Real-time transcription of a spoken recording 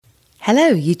Hello,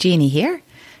 Eugenie here.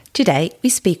 Today we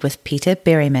speak with Peter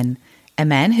Berryman, a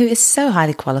man who is so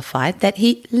highly qualified that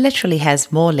he literally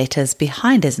has more letters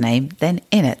behind his name than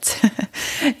in it.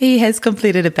 He has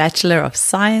completed a Bachelor of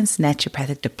Science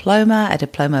Naturopathic Diploma, a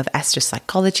Diploma of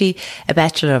Astropsychology, a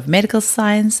Bachelor of Medical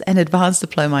Science, an Advanced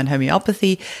Diploma in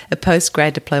Homeopathy, a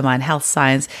Postgrad Diploma in Health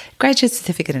Science, Graduate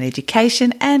Certificate in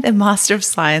Education, and a Master of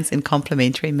Science in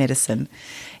Complementary Medicine.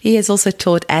 He has also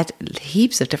taught at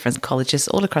heaps of different colleges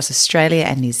all across Australia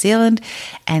and New Zealand,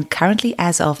 and currently,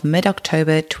 as of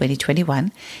mid-October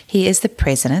 2021, he is the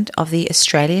president of the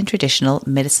Australian Traditional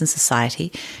Medicine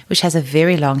Society, which has a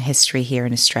very long history here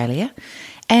in Australia,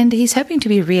 and he's hoping to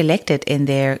be re-elected in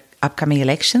their upcoming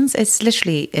elections. It's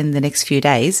literally in the next few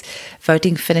days.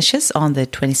 Voting finishes on the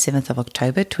 27th of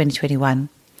October 2021.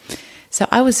 So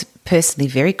I was personally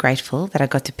very grateful that I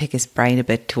got to pick his brain a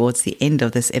bit towards the end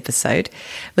of this episode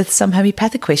with some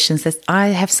homeopathic questions that I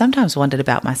have sometimes wondered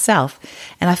about myself,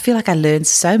 and I feel like I learned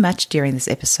so much during this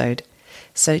episode.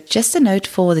 So just a note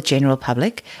for the general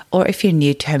public, or if you're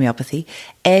new to homeopathy,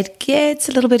 it gets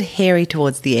a little bit hairy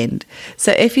towards the end.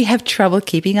 So if you have trouble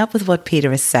keeping up with what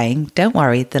Peter is saying, don't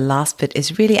worry, the last bit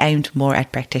is really aimed more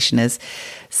at practitioners.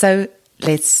 So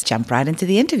let's jump right into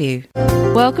the interview.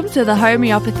 Welcome to the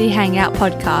Homeopathy Hangout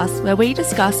podcast, where we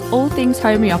discuss all things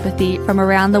homeopathy from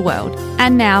around the world.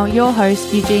 And now, your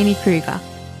host, Eugenie Kruger.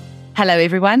 Hello,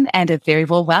 everyone, and a very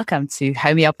warm welcome to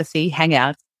Homeopathy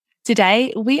Hangout.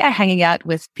 Today, we are hanging out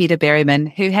with Peter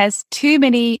Berryman, who has too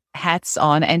many hats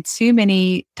on and too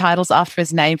many titles after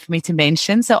his name for me to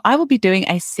mention. So I will be doing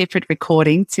a separate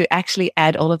recording to actually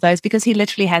add all of those because he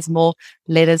literally has more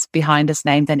letters behind his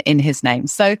name than in his name.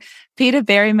 So Peter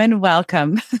Berryman,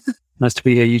 welcome. Nice to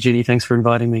be here, Eugenie. Thanks for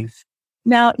inviting me.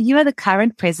 Now, you are the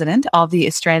current president of the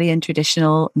Australian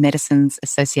Traditional Medicines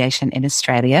Association in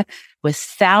Australia, with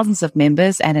thousands of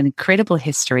members and an incredible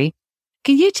history.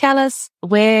 Can you tell us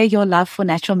where your love for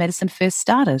natural medicine first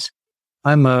started?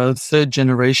 I'm a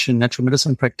third-generation natural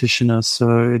medicine practitioner,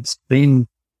 so it's been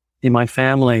in my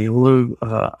family, although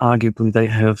arguably they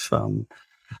have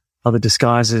other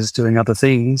disguises doing other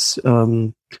things.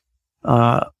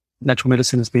 Natural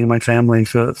medicine has been in my family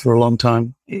for a long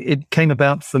time. It came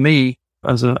about for me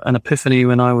as an epiphany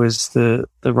when I was the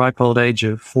ripe old age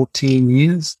of 14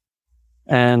 years,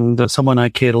 and someone I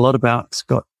cared a lot about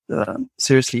got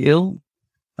seriously ill.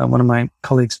 One of my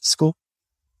colleagues at school,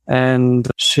 and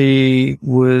she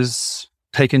was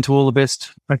taken to all the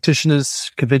best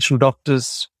practitioners, conventional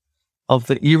doctors of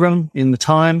the era in the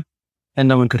time, and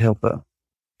no one could help her.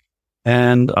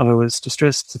 And I was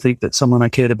distressed to think that someone I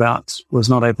cared about was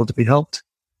not able to be helped.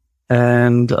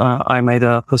 And I made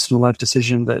a personal life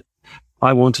decision that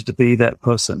I wanted to be that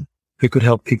person who could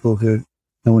help people who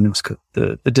no one else could,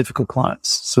 the difficult clients.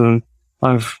 So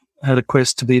I've had a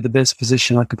quest to be the best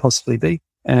physician I could possibly be.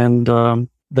 And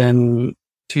then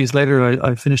 2 years later,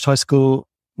 I finished high school,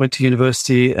 went to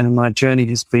university, and my journey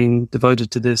has been devoted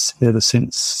to this ever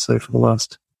since. So for the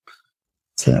last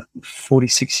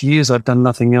 46 years, I've done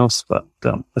nothing else but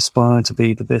aspire to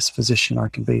be the best physician I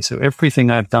can be. So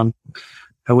everything I've done,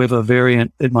 however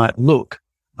variant it might look,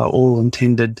 are all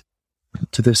intended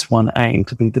to this one aim,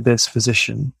 to be the best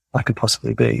physician I could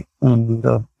possibly be. And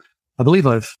I believe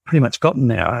I've pretty much gotten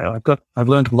there. I've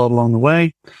learned a lot along the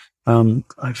way.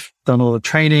 I've done a lot of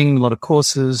training, a lot of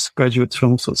courses, graduates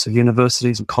from all sorts of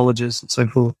universities and colleges and so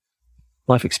forth,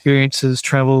 life experiences,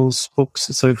 travels, books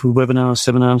and so forth, webinars,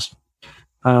 seminars.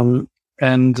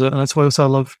 And that's why also I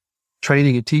love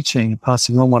training and teaching and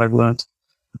passing on what I've learned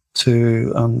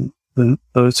to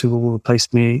those who will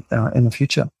replace me in the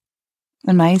future.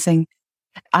 Amazing.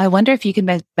 I wonder if you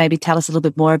can maybe tell us a little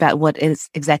bit more about what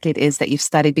exactly it is that you've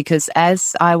studied, because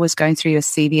as I was going through your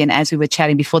CV and as we were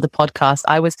chatting before the podcast,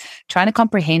 I was trying to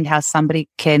comprehend how somebody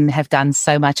can have done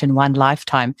so much in one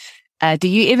lifetime. Do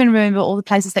you even remember all the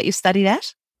places that you've studied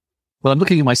at? Well, I'm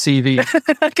looking at my CV.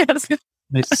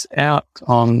 Miss out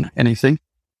on anything.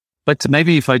 But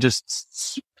maybe if I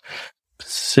just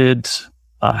said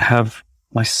I have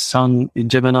my sun in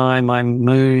Gemini, my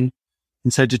moon in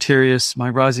Sagittarius,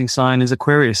 my rising sign is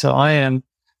Aquarius. So I am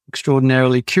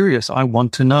extraordinarily curious. I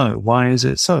want to know, why is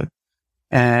it so?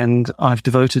 And I've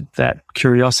devoted that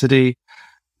curiosity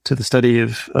to the study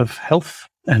of health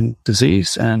and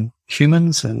disease and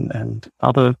humans and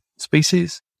other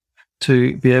species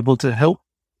to be able to help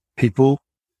people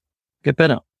get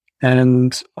better.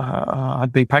 And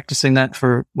I've been practicing that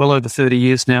for well over 30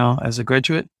 years now as a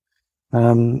graduate,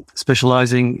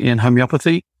 specializing in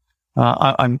homeopathy.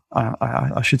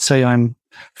 I should say I'm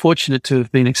fortunate to have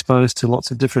been exposed to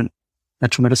lots of different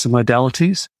natural medicine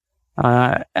modalities.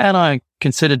 And I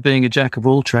considered being a jack of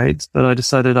all trades, but I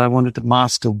decided I wanted to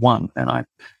master one. And I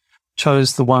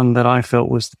chose the one that I felt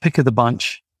was the pick of the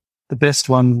bunch, the best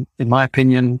one, in my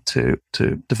opinion, to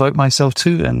devote myself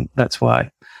to. And that's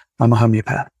why I'm a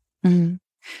homeopath. Mm-hmm.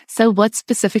 So what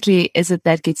specifically is it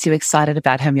that gets you excited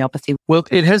about homeopathy? Well,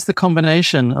 it has the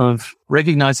combination of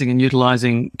recognizing and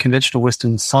utilizing conventional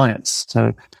Western science.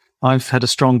 So I've had a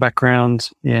strong background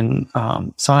in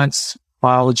science,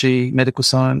 biology, medical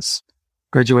science,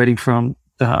 graduating from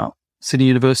Sydney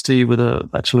University with a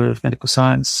Bachelor of Medical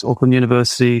Science, Auckland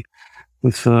University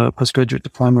with a postgraduate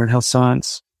diploma in health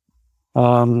science,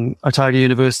 Otago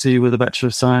University with a Bachelor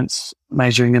of Science,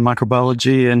 majoring in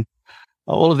microbiology. And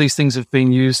all of these things have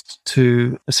been used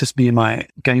to assist me in my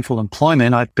gainful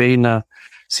employment. I've been a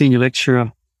senior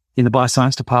lecturer in the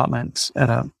bioscience department at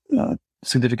a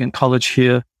significant college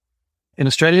here in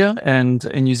Australia and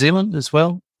in New Zealand as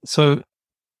well. So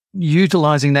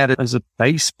utilizing that as a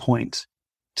base point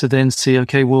to then see,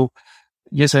 okay, well,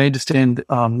 yes, I understand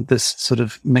this sort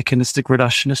of mechanistic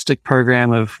reductionistic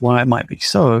program of why it might be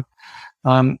so.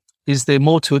 Is there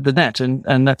more to it than that?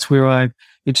 And that's where I'm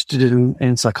interested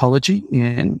in psychology,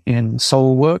 in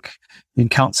soul work, in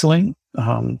counseling,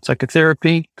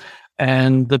 psychotherapy.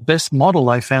 And the best model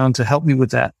I found to help me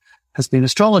with that has been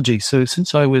astrology. So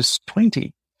since I was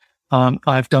 20,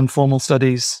 I've done formal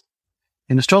studies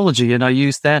in astrology, and I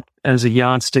use that as a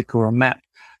yardstick or a map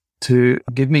to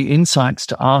give me insights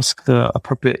to ask the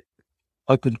appropriate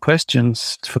open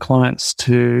questions for clients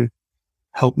to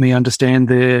help me understand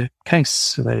their case.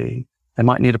 So they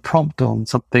might need a prompt on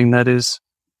something that is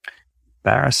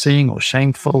embarrassing or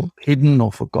shameful, hidden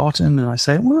or forgotten. And I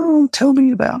say, well, tell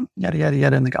me about yada, yada,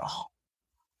 yada. And they go, oh,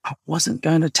 I wasn't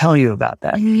going to tell you about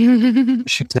that.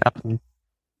 Shoots out and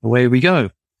away we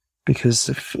go. Because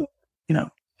if,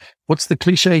 what's the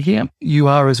cliche here? You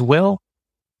are as well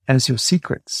as your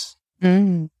secrets.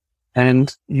 Mm.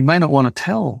 And you may not want to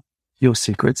tell your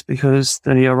secrets because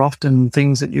they are often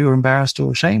things that you're embarrassed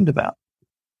or ashamed about.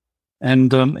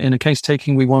 And in a case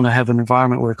taking, we want to have an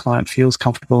environment where a client feels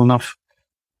comfortable enough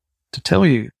to tell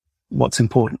you what's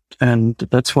important. And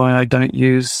that's why I don't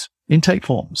use intake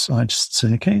forms. I just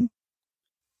say, okay,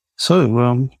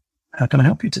 so how can I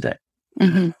help you today?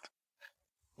 Mm-hmm.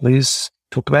 Please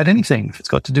talk about anything. If it's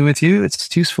got to do with you,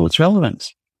 it's useful, it's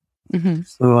relevant. Mm-hmm.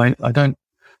 So I don't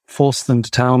force them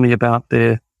to tell me about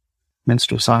their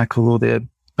menstrual cycle or their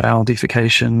bowel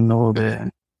defecation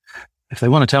or if they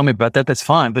want to tell me about that, that's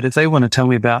fine. But if they want to tell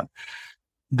me about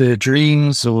their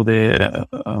dreams or their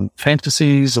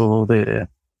fantasies or their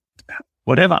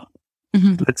whatever,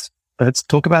 mm-hmm. let's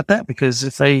talk about that. Because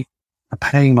if they are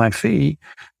paying my fee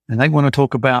and they want to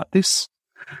talk about this,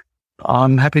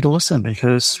 I'm happy to listen,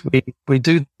 because we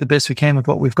do the best we can with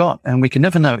what we've got, and we can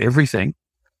never know everything.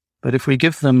 But if we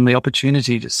give them the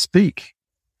opportunity to speak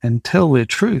and tell their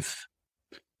truth,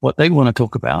 what they want to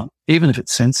talk about, even if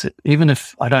it's sensitive, even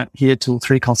if I don't hear till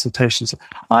 3 consultations.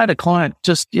 I had a client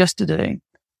just yesterday.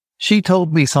 She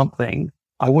told me something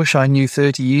I wish I knew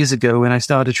 30 years ago when I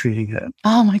started treating her.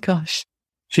 Oh my gosh.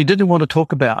 She didn't want to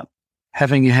talk about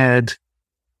having had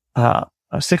a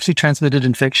sexually transmitted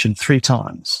infection 3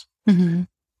 times. Mm-hmm.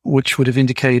 Which would have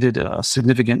indicated a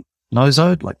significant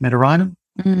nosode like Metarhinum,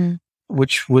 mm-hmm.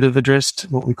 which would have addressed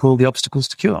what we call the obstacles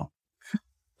to cure.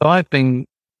 So I've been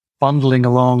bungling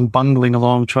along,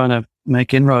 trying to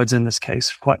make inroads in this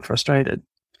case, quite frustrated.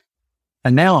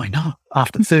 And now I know,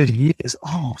 after 30 years,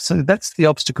 so that's the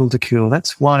obstacle to cure.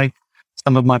 That's why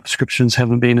some of my prescriptions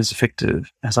haven't been as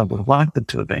effective as I would have liked them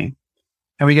to have been.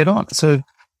 And we get on. So,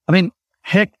 I mean,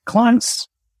 heck, clients,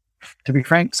 to be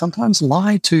frank, sometimes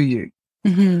lie to you.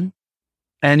 Mm-hmm.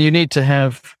 And you need to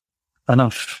have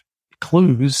enough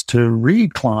clues to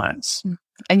read clients.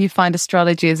 And you find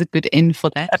astrology is a good in for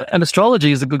that. And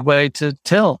astrology is a good way to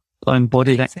tell own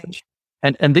body language.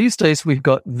 And these days we've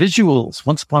got visuals.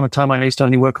 Once upon a time, I used to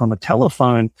only work on the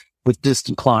telephone with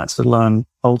distant clients, let alone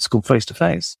old school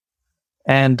face-to-face.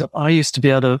 And I used to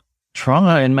be able to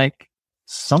try and make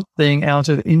something out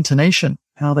of intonation,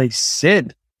 how they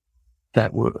said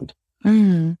that word.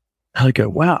 Mm. I go,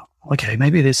 wow, okay,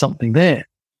 maybe there's something there.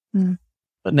 Mm.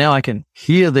 But now I can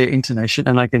hear their intonation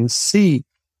and I can see,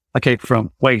 okay,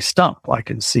 from waist up, I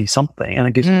can see something, and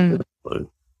it gives me a bit of a clue.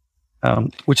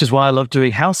 Which is why I love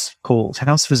doing house calls,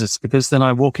 house visits, because then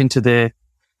I walk into their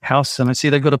house and I see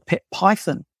they've got a pet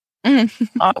python.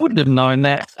 I wouldn't have known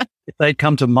that if they'd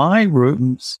come to my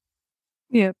rooms.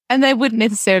 Yeah. And they wouldn't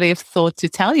necessarily have thought to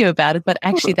tell you about it, but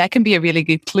actually that can be a really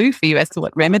good clue for you as to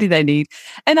what remedy they need.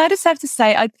 And I just have to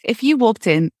say, if you walked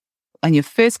in on your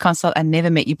first consult, I never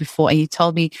met you before, and you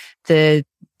told me the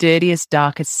dirtiest,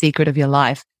 darkest secret of your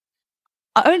life,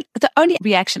 the only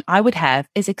reaction I would have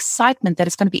is excitement that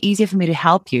it's going to be easier for me to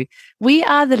help you. We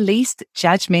are the least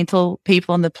judgmental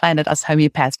people on the planet, us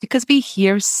homeopaths, because we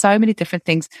hear so many different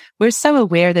things. We're so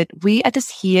aware that we are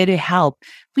just here to help.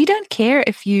 We don't care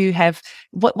if you have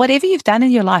whatever you've done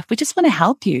in your life. We just want to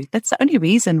help you. That's the only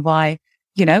reason why,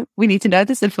 we need to know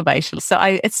this information. So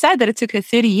it's sad that it took her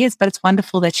 30 years, but it's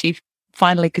wonderful that she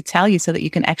finally could tell you so that you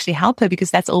can actually help her,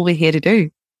 because that's all we're here to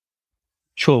do.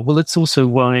 Sure. Well, it's also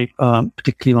why,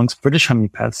 particularly amongst British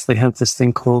homeopaths, they have this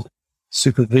thing called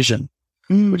supervision,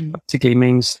 which particularly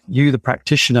means you, the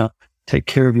practitioner, take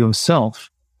care of yourself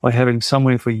by having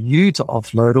somewhere for you to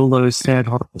offload all those sad,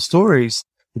 horrible stories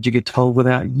that you get told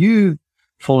without you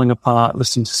falling apart,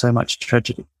 listening to so much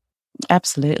tragedy.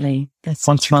 Absolutely. That's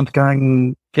once a month, go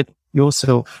and get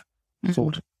yourself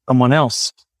sorted. Someone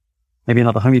else, maybe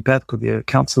another homeopath, could be a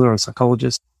counselor or a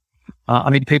psychologist. I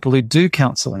mean, people who do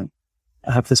counseling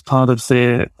have this part of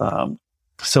their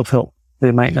self-help,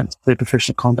 their maintenance, their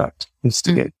professional conduct is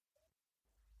to get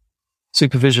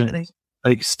supervision.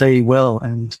 They stay well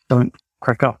and don't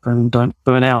crack up and don't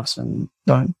burn out and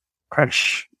don't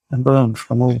crash and burn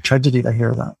from all the tragedy they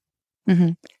hear about.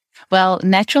 Mm-hmm. Well,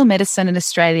 natural medicine in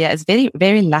Australia is very,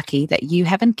 very lucky that you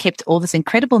haven't kept all this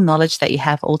incredible knowledge that you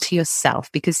have all to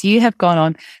yourself, because you have gone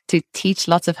on to teach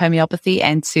lots of homeopathy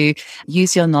and to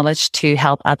use your knowledge to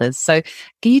help others. So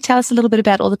can you tell us a little bit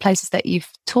about all the places that you've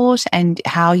taught and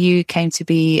how you came to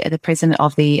be the president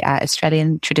of the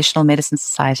Australian Traditional Medicine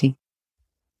Society?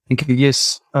 Thank you.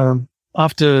 Yes.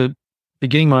 After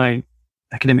beginning my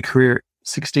academic career at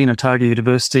 16 at Otago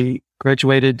University,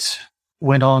 graduated,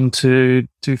 went on to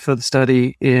do further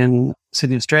study in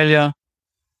Sydney, Australia,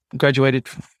 graduated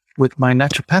with my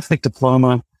naturopathic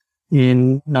diploma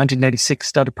in 1986,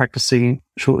 started practicing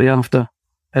shortly after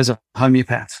as a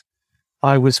homeopath.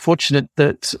 I was fortunate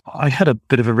that I had a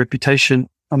bit of a reputation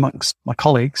amongst my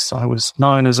colleagues. I was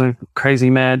known as a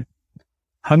crazy mad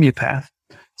homeopath.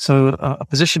 So a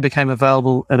position became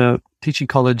available at a teaching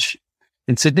college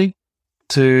in Sydney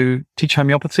to teach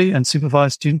homeopathy and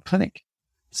supervise student clinic.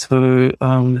 So,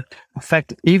 in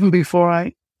fact, even before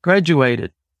I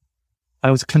graduated,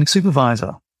 I was a clinic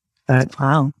supervisor at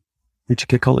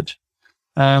Echuca College.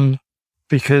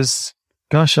 Because,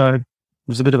 gosh, I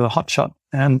was a bit of a hotshot,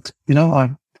 and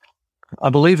I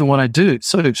believe in what I do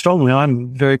so strongly.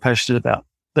 I'm very passionate about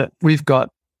that. We've got,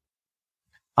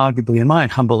 arguably, in my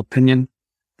humble opinion,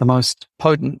 the most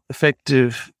potent,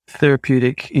 effective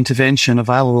therapeutic intervention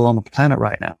available on the planet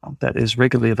right now that is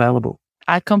regularly available.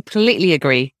 I completely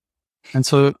agree. And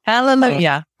so,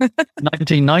 hallelujah.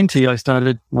 1990, I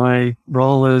started my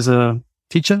role as a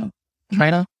teacher,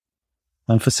 trainer,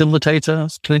 and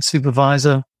facilitator, clinic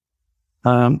supervisor.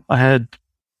 I had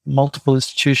multiple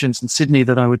institutions in Sydney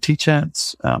that I would teach at,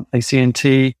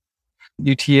 ACNT,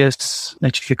 UTS,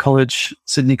 Echuca College,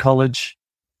 Sydney College.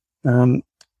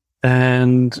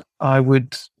 And I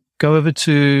would go over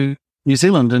to New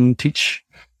Zealand and teach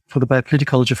for the Bay Plenty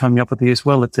College of Homeopathy as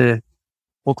well at their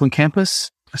Auckland campus.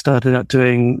 I started out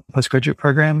doing postgraduate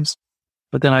programs,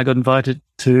 but then I got invited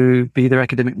to be their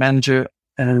academic manager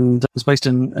and was based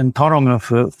in Tauranga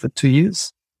for 2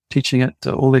 years, teaching at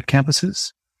all their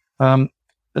campuses. But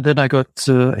then I got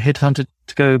headhunted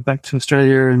to go back to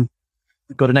Australia and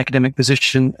got an academic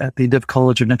position at the Endeavour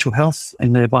College of Natural Health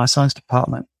in their bioscience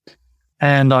department.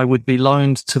 And I would be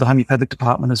loaned to the homeopathic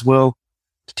department as well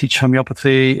to teach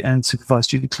homeopathy and supervise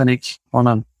student clinic on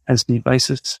an as-need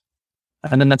basis.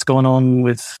 And then that's gone on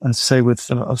with, as I say, with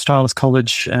Australis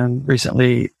College and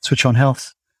recently Switch On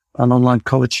Health, an online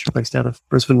college based out of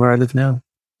Brisbane, where I live now.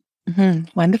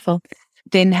 Mm-hmm. Wonderful.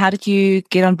 Then how did you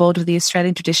get on board with the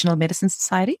Australian Traditional Medicine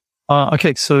Society?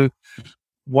 Okay, so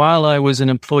while I was an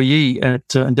employee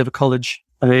at Endeavour College,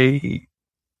 a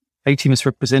ATMS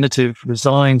representative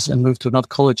resigned and moved to another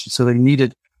college. So they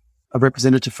needed a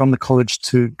representative from the college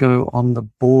to go on the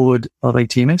board of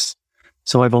ATMS.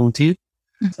 So I volunteered.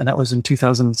 And that was in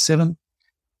 2007.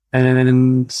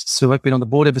 And so I've been on the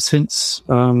board ever since.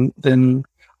 Then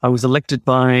I was elected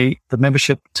by the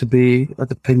membership to be a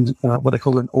dependent, what they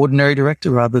call an ordinary director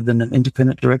rather than an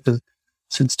independent director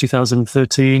since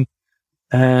 2013.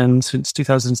 And since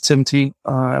 2017,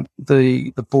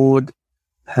 the board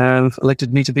have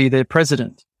elected me to be their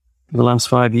president for the last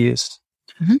 5 years.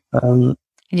 Mm-hmm. And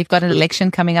you've got an election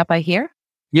coming up, I hear?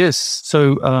 Yes.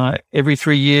 So every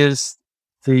 3 years,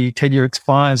 the tenure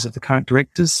expires of the current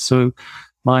directors. So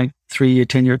my 3-year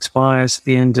tenure expires at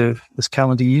the end of this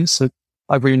calendar year. So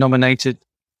I've renominated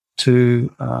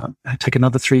to take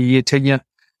another 3-year tenure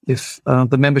if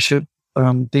the membership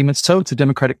deem it so. It's a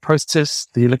democratic process.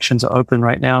 The elections are open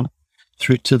right now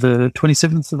through to the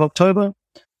 27th of October.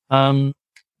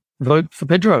 vote for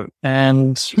Pedro.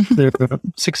 And there are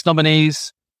 6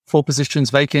 nominees, 4 positions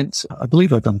vacant. I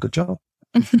believe I've done a good job.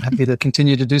 I'm happy to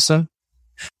continue to do so,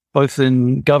 both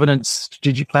in governance,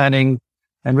 strategic planning,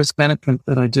 and risk management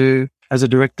that I do as a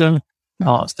director.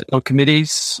 Our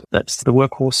committees, that's the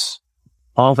workhorse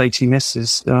of ATMS,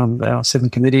 is our 7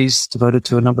 committees devoted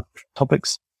to a number of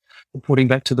topics, reporting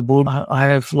back to the board. I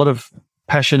have a lot of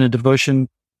passion and devotion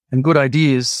and good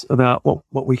ideas about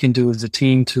what we can do as a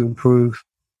team to improve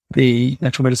the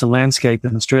natural medicine landscape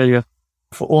in Australia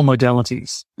for all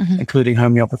modalities, including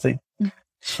homeopathy.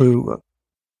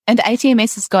 And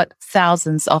ATMS has got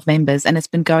thousands of members and it's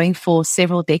been going for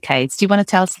several decades. Do you want to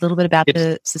tell us a little bit about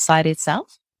the society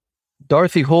itself?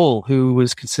 Dorothy Hall, who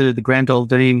was considered the grand old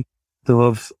dame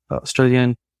of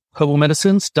Australian herbal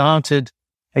medicine, started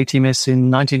ATMS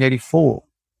in 1984.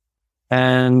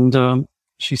 And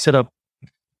she set up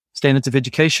standards of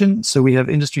education. So we have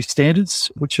industry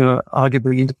standards, which are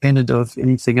arguably independent of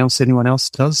anything else anyone else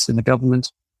does in the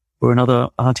government or in other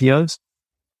RTOs.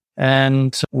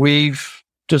 And we've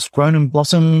just grown and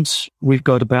blossomed. We've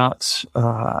got about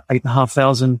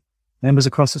 8,500 members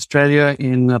across Australia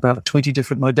in about 20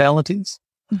 different modalities.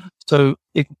 So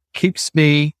it keeps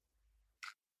me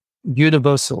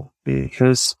universal,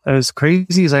 because as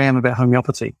crazy as I am about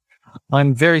homeopathy,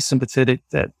 I'm very sympathetic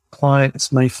that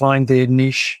clients may find their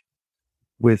niche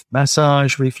with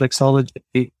massage,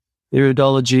 reflexology,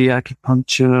 iridology,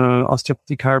 acupuncture,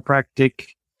 osteopathy, chiropractic.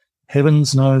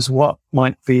 Heavens knows what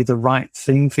might be the right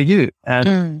thing for you.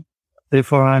 And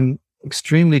therefore, I'm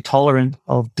extremely tolerant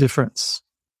of difference.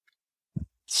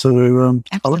 So,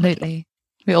 absolutely.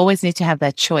 We always need to have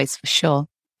that choice for sure.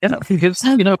 Yeah, because,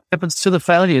 what happens to the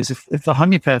failures? If the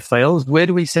homeopath fails, where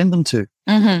do we send them to?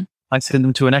 I send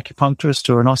them to an acupuncturist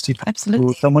or an osteopath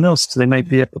or someone else. So they may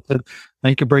be able to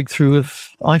make a breakthrough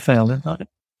if I fail.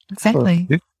 Exactly.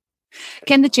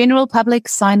 Can the general public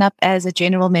sign up as a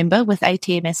general member with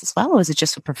ATMS as well, or is it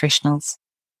just for professionals?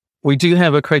 We do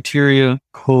have a criteria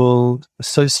called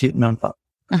associate member,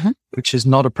 which is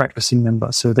not a practicing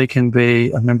member. So they can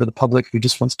be a member of the public who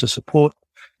just wants to support.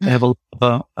 They have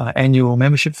a annual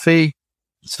membership fee,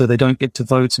 so they don't get to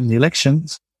vote in the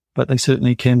elections, but they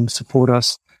certainly can support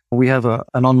us. We have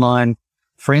an online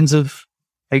Friends of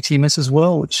ATMS as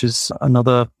well, which is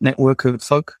another network of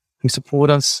folk who support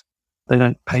us. They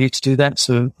don't pay to do that.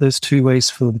 So there's 2 ways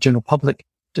for the general public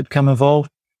to become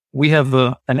involved. We have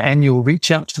an annual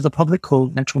reach out to the public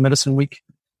called Natural Medicine Week,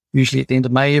 usually at the end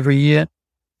of May every year,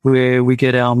 where we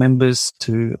get our members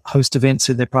to host events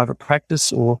in their private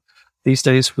practice, or these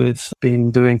days we've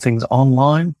been doing things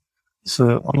online.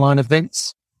 So online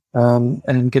events,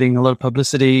 and getting a lot of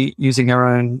publicity using our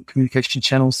own communication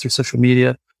channels through social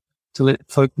media to let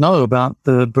folk know about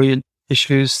the brilliant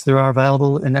issues that are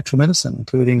available in natural medicine,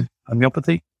 including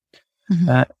homeopathy,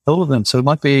 all of them. So it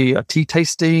might be a tea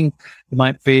tasting, it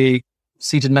might be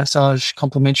seated massage,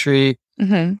 complimentary.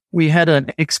 We had an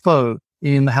expo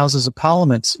in the Houses of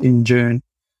Parliament in June.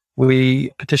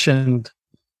 We petitioned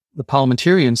the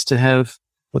parliamentarians to have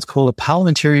what's called a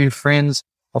Parliamentarian Friends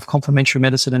of Complementary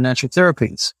Medicine and Natural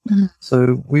Therapies.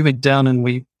 So we went down and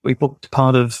we booked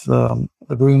part of the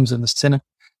rooms in the Senate,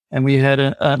 and we had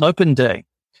an open day.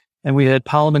 And we had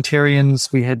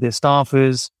parliamentarians, we had their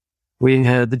staffers, we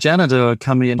had the janitor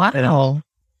come in. Wow.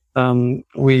 And,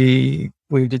 we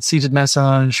did seated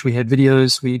massage, we had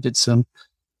videos, we did some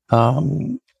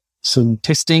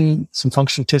testing, some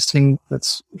functional testing.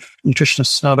 That's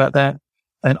nutritionists know about that.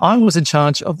 And I was in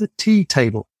charge of the tea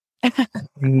table.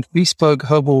 And bespoke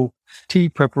herbal tea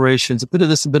preparations, a bit of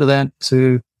this, a bit of that,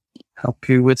 to help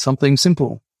you with something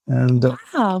simple. And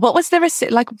what was the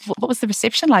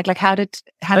reception like? Like, how did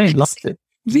they loved it?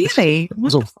 Really? It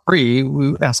was all free.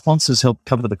 Our sponsors helped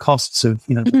cover the costs of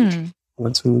the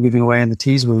ones we were giving away and the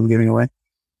teas we were giving away.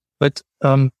 But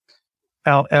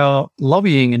our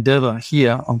lobbying endeavor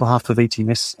here on behalf of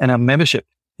ATMS and our membership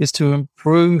is to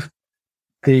improve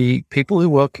the people who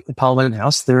work at Parliament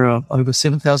House. There are over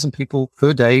 7,000 people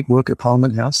per day work at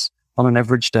Parliament House on an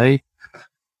average day,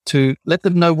 to let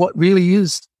them know what really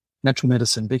is natural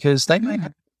medicine, because they may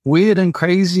have weird and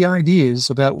crazy ideas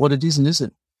about what it is and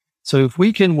isn't. So if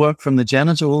we can work from the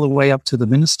janitor all the way up to the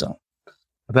minister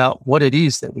about what it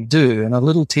is that we do, and a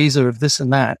little teaser of this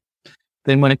and that,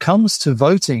 then when it comes to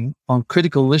voting on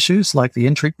critical issues like the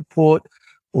entry report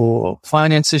or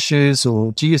finance issues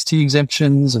or GST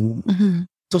exemptions and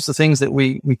sorts of things that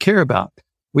we care about,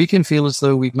 we can feel as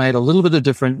though we've made a little bit of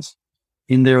difference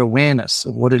in their awareness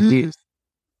of what it is,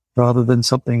 rather than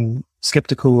something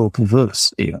skeptical or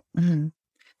perverse even.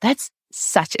 That's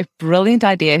such a brilliant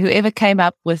idea. Whoever came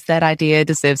up with that idea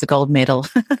deserves a gold medal.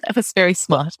 That was very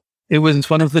smart. It was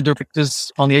one of the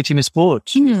directors on the ATMS board.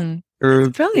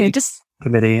 Brilliant.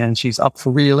 Committee, and she's up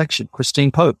for re-election.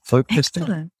 Christine Pope.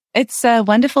 Excellent. It's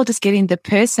wonderful just getting the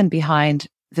person behind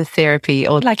the therapy,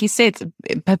 or like you said,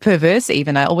 perverse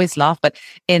even. I always laugh, but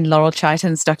in Laurel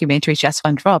Chaitin's documentary, Just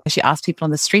One Drop, she asked people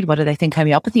on the street, what do they think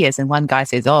homeopathy is? And one guy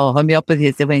says, oh, homeopathy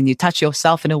is when you touch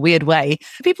yourself in a weird way.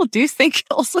 People do think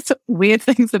all sorts of weird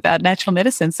things about natural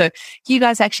medicine. So you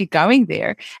guys actually going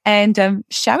there and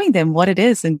showing them what it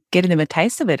is and getting them a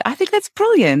taste of it. I think that's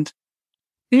brilliant.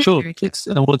 Sure. It's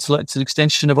an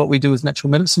extension of what we do with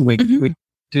Natural Medicine Week. We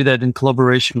do that in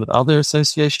collaboration with other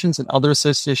associations, and other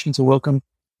associations are welcome.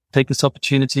 Take this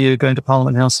opportunity of going to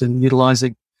Parliament House and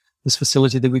utilising this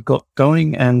facility that we've got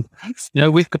going. And,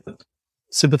 we've got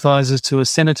sympathisers to us,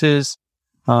 senators,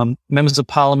 members of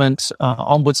Parliament,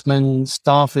 ombudsmen,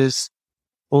 staffers,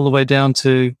 all the way down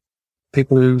to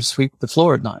people who sweep the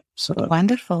floor at night. So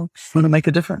wonderful. Want to make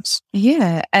a difference.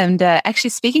 Yeah. And actually,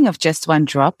 speaking of Just One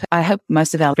Drop, I hope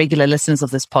most of our regular listeners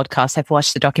of this podcast have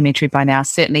watched the documentary by now.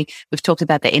 Certainly, we've talked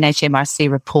about the NHMRC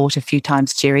report a few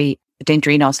times. Jerry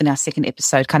Dendrinos in our second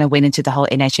episode kind of went into the whole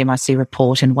NHMRC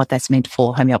report and what that's meant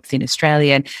for homeopathy in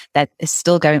Australia. And that is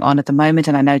still going on at the moment.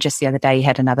 And I know just the other day you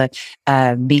had another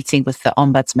meeting with the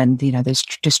ombudsman, they're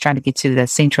just trying to get to the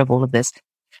center of all of this.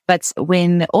 But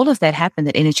when all of that happened,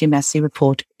 that NHMRC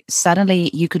report, suddenly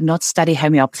you could not study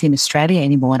homeopathy in Australia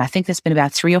anymore. And I think there's been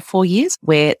about 3 or 4 years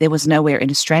where there was nowhere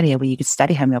in Australia where you could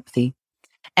study homeopathy.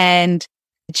 And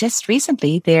just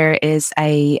recently, there is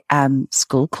a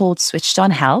school called Switched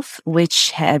On Health,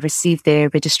 which have received their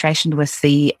registration with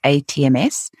the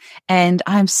ATMS. And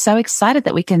I'm so excited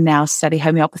that we can now study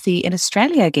homeopathy in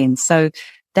Australia again. So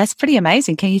that's pretty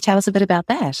amazing. Can you tell us a bit about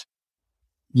that?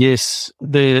 Yes.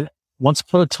 There once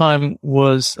upon a time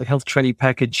was a health training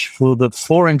package for the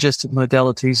 4 ingested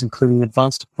modalities, including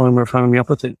advanced diploma of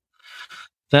homeopathy.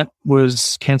 That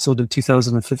was cancelled in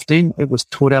 2015. It was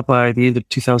taught out by the end of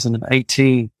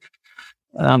 2018.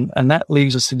 And that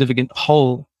leaves a significant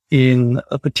hole in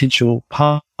a potential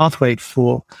pathway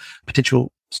for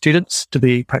potential students to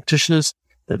be practitioners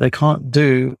that they can't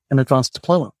do an advanced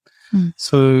diploma.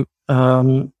 So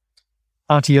RTOs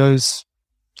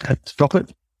had to drop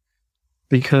it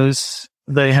because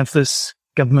they have this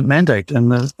government mandate.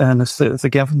 And if the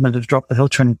government has dropped the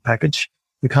health training package,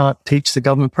 we can't teach the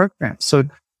government program. So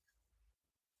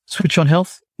Switch On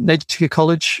Health, Nature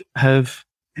College have,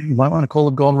 you might want to call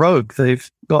them, gone rogue. They've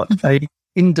got a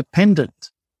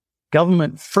independent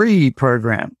government-free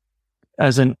program,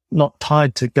 as in not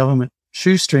tied to government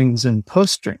shoestrings and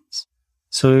purse strings.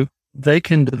 So they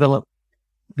can develop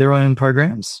their own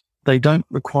programs. They don't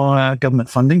require government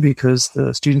funding because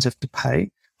the students have to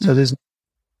pay. So there's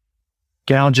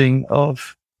gouging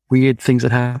of weird things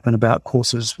that happen about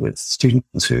courses with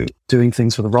students who are doing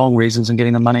things for the wrong reasons and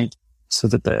getting the money so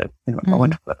that they're,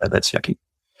 that's yucky.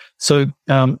 So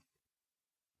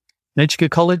Nature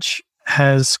College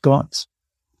has got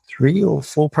 3 or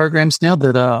 4 programs now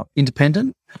that are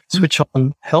independent. Switch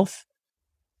On Health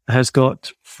has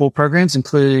got 4 programs,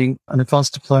 including an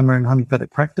advanced diploma in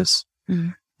homeopathic practice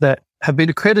that have been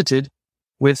accredited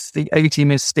with the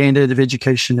ATMS standard of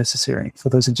education necessary for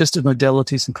those ingested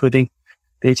modalities, including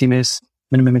the ATMS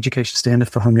minimum education standard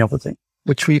for homeopathy,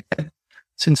 which we've had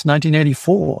since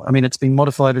 1984. I mean, it's been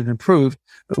modified and improved,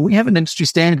 but we have an industry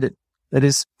standard that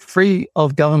is free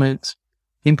of government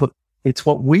input. It's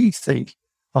what we think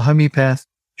a homeopath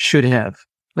should have.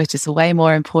 Which is way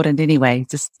more important anyway,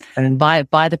 just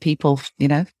by the people,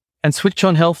 And Switch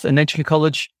On Health and Nature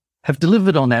College have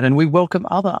delivered on that. And we welcome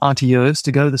other RTOs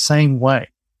to go the same way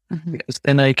because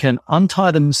then they can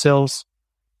untie themselves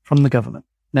from the government.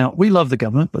 Now, we love the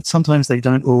government, but sometimes they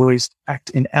don't always act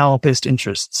in our best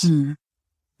interests.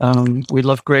 We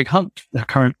love Greg Hunt, the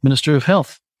current Minister of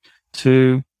Health,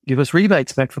 to give us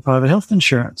rebates back for private health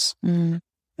insurance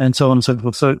and so on and so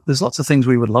forth. So there's lots of things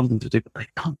we would love them to do, but they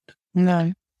can't.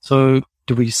 No. So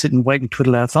do we sit and wait and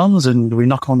twiddle our thumbs, and do we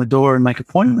knock on the door and make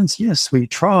appointments? Yes, we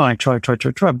try.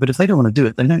 But if they don't want to do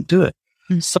it, they don't do it.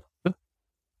 So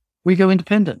we go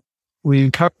independent. We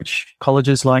encourage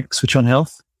colleges like Switch On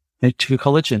Health, Nature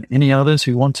College, and any others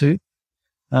who want to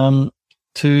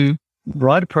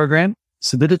write a program,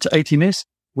 submit it to ATMS.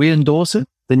 We endorse it.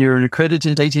 Then you're an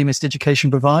accredited ATMS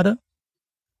education provider.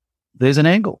 There's an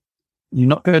angle. You're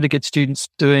not going to get students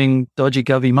doing dodgy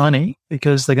govy money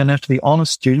because they're going to have to be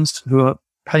honest students who are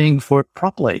paying for it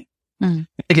properly. They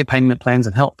get payment plans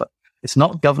and help, but it's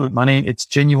not government money. It's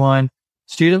genuine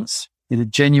students in a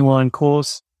genuine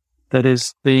course that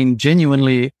is being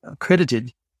genuinely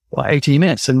accredited by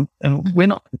ATMS. And we're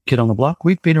not a kid on the block.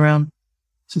 We've been around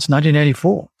since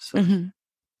 1984. So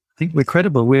I think we're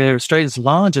credible. We're Australia's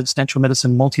largest natural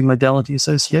medicine multimodality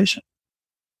association.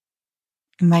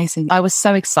 Amazing. I was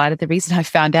so excited. The reason I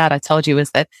found out, I told you, was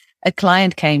that a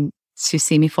client came to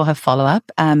see me for her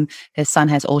follow-up. Her son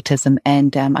has autism,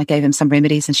 and I gave him some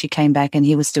remedies, and she came back and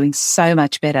he was doing so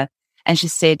much better. And she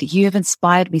said, you have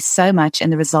inspired me so much,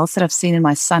 and the results that I've seen in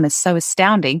my son is so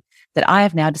astounding that I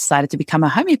have now decided to become a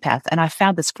homeopath. And I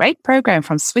found this great program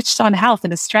from Switched On Health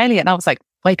in Australia. And I was like,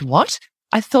 wait, what?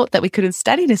 I thought that we couldn't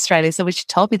study in Australia. So when she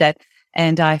told me that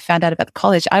and I found out about the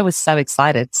college, I was so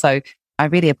excited. So I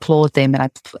really applaud them, and I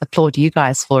applaud you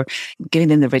guys for giving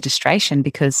them the registration,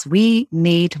 because we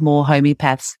need more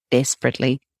homeopaths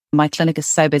desperately. My clinic is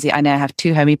so busy. I now have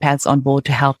 2 homeopaths on board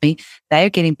to help me. They are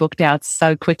getting booked out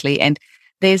so quickly, and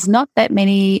there's not that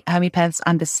many homeopaths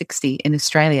under 60 in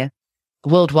Australia,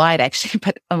 worldwide actually,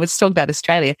 but I was talking about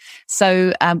Australia.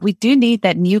 So we do need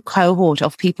that new cohort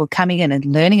of people coming in and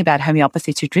learning about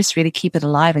homeopathy to just really keep it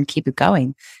alive and keep it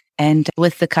going. And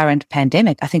with the current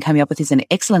pandemic, I think homeopathy is an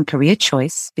excellent career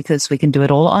choice, because we can do it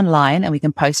all online and we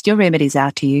can post your remedies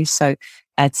out to you. So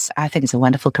I think it's a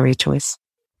wonderful career choice.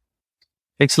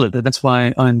 Excellent. That's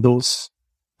why I endorse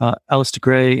Alistair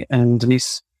Gray and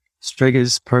Denise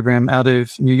Streger's program out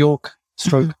of New York,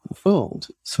 stroke world.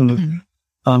 So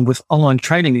with online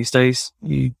training these days,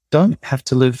 you don't have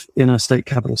to live in a state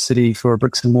capital city for a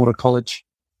bricks and mortar college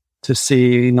to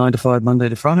see 9 to 5, Monday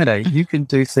to Friday. You can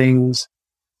do things,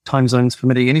 time zones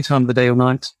permitting, any time of the day or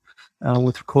night,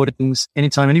 with recordings,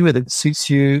 anytime, anywhere that suits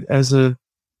you as a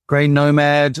grey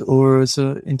nomad or as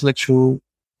an intellectual,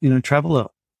 traveler.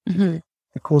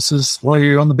 The courses while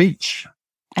you're on the beach.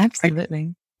 Absolutely.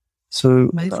 Right?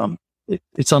 So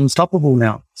it's unstoppable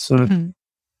now. So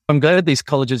I'm glad these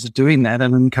colleges are doing that,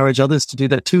 and encourage others to do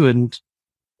that too. And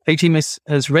ATMS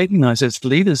has recognized as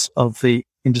leaders of the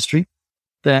industry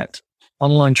that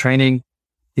online training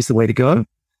is the way to go.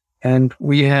 And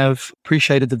we have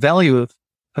appreciated the value of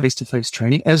face-to-face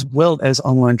training as well as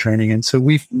online training. And so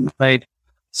we've made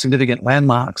significant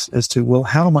landmarks as to, well,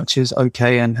 how much is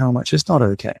okay and how much is not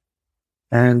okay.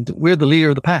 And we're the leader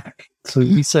of the pack. So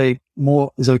we say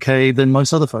more is okay than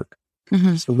most other folk.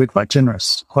 So we're quite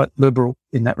generous, quite liberal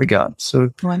in that regard.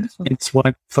 So wonderful. It's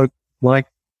why folk like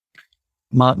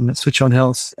Martin at Switch On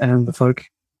Health and the folk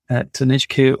at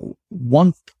Educare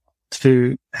want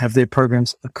to have their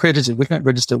programs accredited. We don't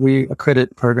register, we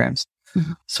accredit programs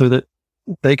so that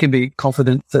they can be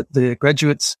confident that their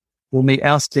graduates will meet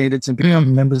our standards and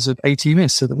become members of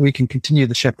ATMS, so that we can continue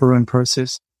the chaperone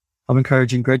process of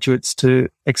encouraging graduates to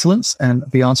excellence and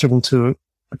be answerable to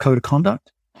a code of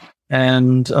conduct,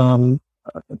 and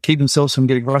keep themselves from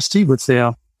getting rusty with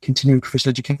their continuing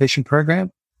professional education program,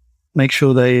 make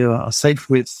sure they are safe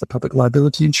with the public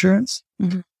liability insurance,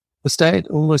 the state,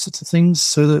 all those sorts of things,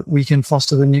 so that we can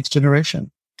foster the next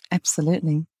generation.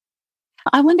 Absolutely.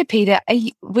 I wonder, Peter,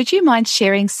 would you mind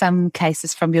sharing some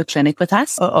cases from your clinic with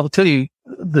us? I'll tell you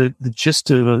the gist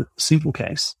of a simple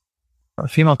case. A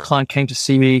female client came to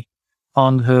see me.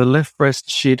 On her left breast,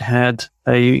 she'd had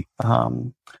a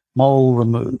mole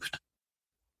removed.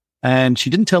 And she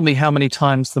didn't tell me how many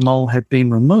times the mole had been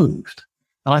removed.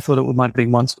 And I thought it might have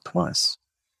been once or twice.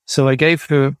 So I gave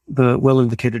her the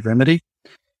well-indicated remedy,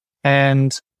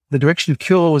 and the direction of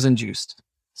cure was induced.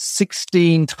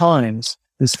 16 times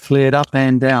this flared up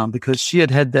and down because she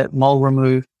had had that mole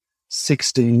removed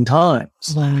 16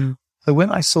 times. Wow. So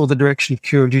when I saw the direction of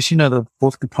cure reduced, the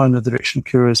fourth component of the direction of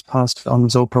cure is past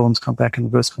unresolved problems come back in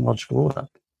reverse chronological order.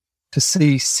 To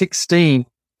see 16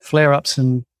 flare-ups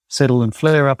and settle, and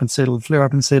flare up and settle, and flare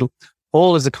up and settle,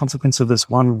 all as a consequence of this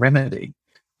one remedy,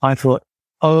 I thought,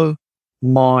 oh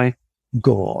my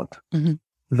God,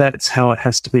 that's how it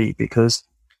has to be. Because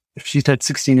if she's had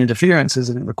 16 interferences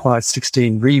and it requires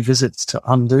 16 revisits to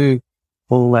undo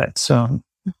all that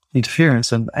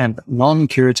interference and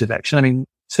non-curative action, I mean,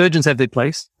 surgeons have their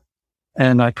place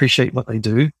and I appreciate what they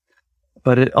do,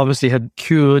 but it obviously had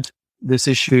cured this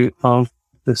issue of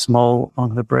this mole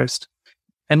on her breast.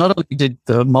 And not only did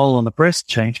the mole on the breast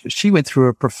change, but she went through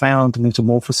a profound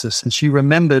metamorphosis, and she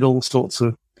remembered all sorts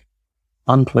of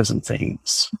unpleasant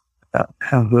things about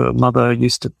how her mother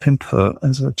used to pimp her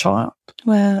as a child.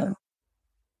 Wow.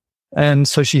 And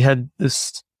so she had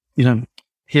this,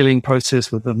 healing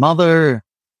process with her mother,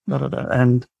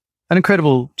 and an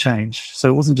incredible change. So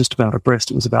it wasn't just about her breast,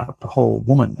 it was about the whole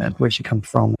woman and where she comes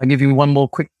from. I'll give you one more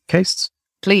quick case.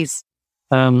 Please.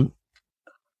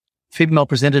 Female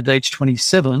presented at age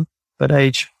 27, but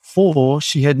age 4,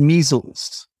 she had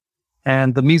measles.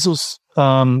 And the measles,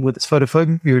 with its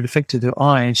photophobia, it affected her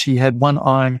eye, and she had one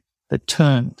eye that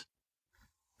turned.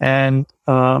 And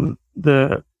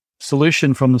the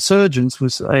solution from the surgeons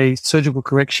was a surgical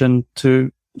correction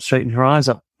to straighten her eyes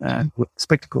up with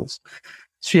spectacles.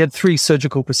 She had 3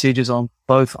 surgical procedures on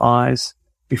both eyes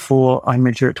before I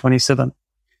met her at 27.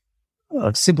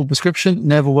 A simple prescription,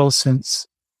 never well since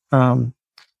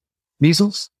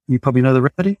measles. You probably know the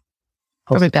remedy.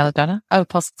 Probably belladonna. Oh,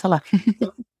 pulsatilla.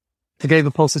 They gave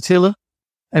her pulsatilla.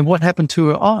 And what happened to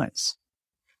her eyes?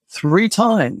 3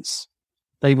 times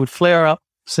they would flare up,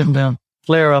 settle down,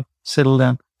 flare up, settle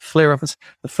down, flare up.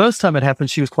 The first time it happened,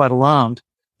 she was quite alarmed.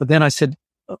 But then I said,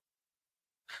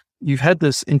 you've had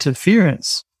this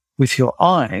interference with your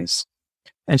eyes.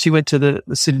 And she went to the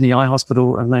Sydney Eye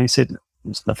Hospital and they said,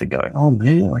 there's nothing going on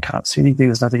there. I can't see anything.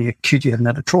 There's nothing acute. You haven't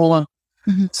had a trauma.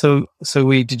 So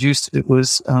we deduced it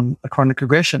was a chronic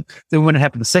regression. Then when it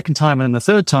happened the second time and the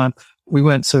third time, we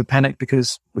weren't so panicked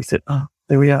because we said, oh,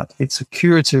 there we are. It's a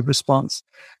curative response.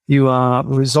 You are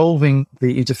resolving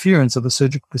the interference of a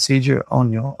surgical procedure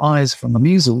on your eyes from the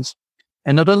measles.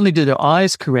 And not only did her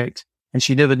eyes correct, and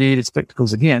she never needed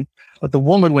spectacles again, but the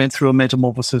woman went through a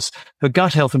metamorphosis. Her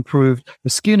gut health improved. Her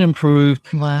skin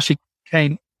improved. Wow. She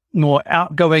became more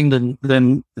outgoing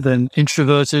than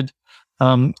introverted.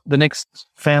 The next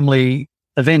family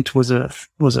event was a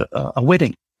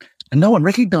wedding, and no one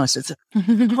recognized it.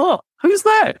 Oh, who's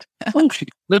that? Oh, she's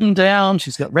living down.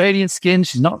 She's got radiant skin.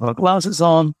 She's not got glasses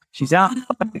on. She's out.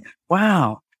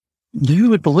 Wow, who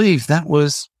would believe that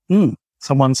was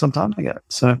someone some time ago?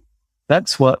 So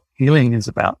that's what healing is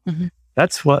about.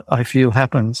 That's what I feel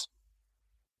happens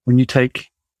when you take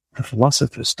the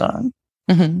Philosopher's Stone.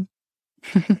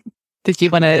 Did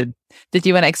you want to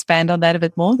expand on that a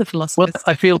bit more? The philosophy. Well,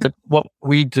 I feel that what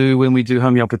we do when we do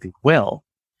homeopathy well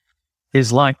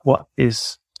is like what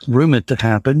is rumored to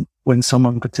happen when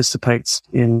someone participates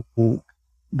in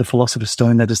the Philosopher's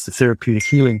Stone, that is the therapeutic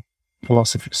healing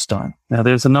Philosopher's Stone. Now,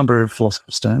 there's a number of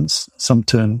Philosopher's Stones. Some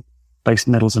turn base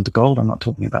metals into gold. I'm not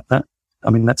talking about that. I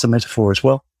mean, that's a metaphor as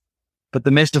well. But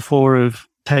the metaphor of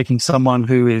taking someone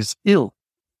who is ill,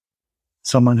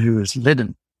 someone who is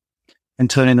leaden, and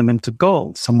turning them into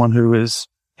gold, someone who is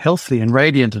healthy and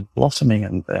radiant and blossoming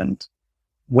and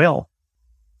well.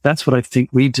 That's what I think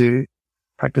we do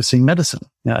practicing medicine.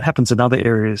 Now, it happens in other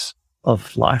areas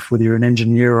of life, whether you're an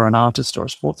engineer or an artist or a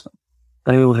sportsman.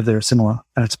 They all have their similar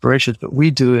aspirations, but we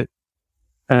do it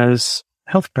as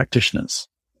health practitioners.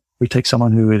 We take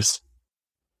someone who is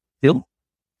ill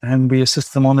and we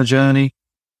assist them on a journey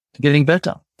to getting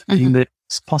better, to being that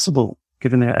it's possible,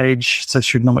 given their age,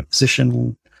 socioeconomic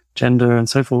position, gender, and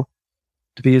so forth,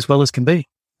 to be as well as can be.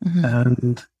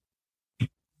 And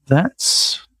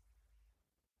that's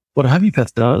what a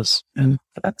homeopath does. And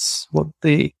that's what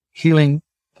the healing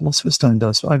Philosopher's Stone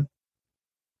does. So I've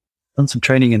done some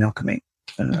training in alchemy.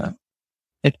 In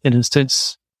a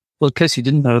sense, well, in case you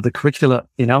didn't know, the curricula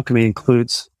in alchemy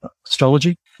includes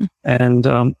astrology and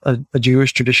a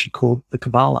Jewish tradition called the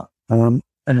Kabbalah,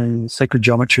 and sacred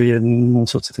geometry and all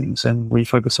sorts of things. And we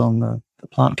focus on the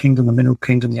plant kingdom, the mineral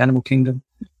kingdom, the animal kingdom,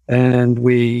 and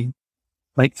we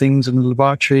make things in the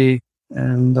laboratory,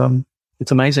 and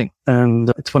it's amazing.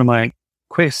 And it's one of my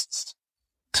quests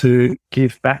to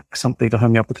give back something to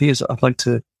homeopathy. Is I'd like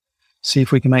to see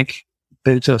if we can make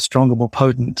better, stronger, more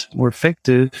potent, more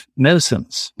effective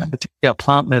medicines, particularly our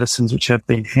plant medicines, which have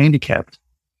been handicapped,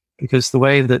 because the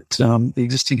way that the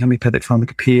existing homeopathic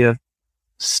pharmacopoeia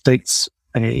states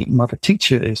a mother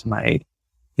tincture is made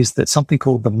is that something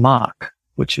called the mark,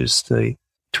 which is the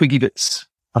twiggy bits,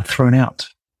 are thrown out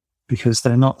because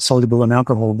they're not soluble in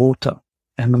alcohol or water,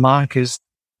 and the mark is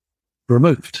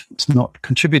removed. It's not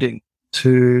contributing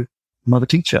to mother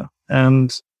tincture,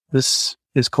 and this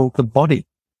is called the body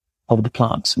of the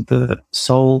plant. The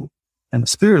soul and the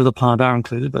spirit of the plant are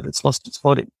included, but it's lost its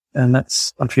body, and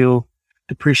that's, I feel,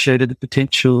 depreciated the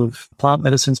potential of plant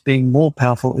medicines being more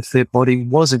powerful if their body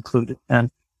was included. And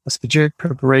a spagyric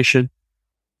preparation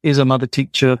is a mother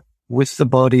tincture with the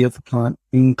body of the plant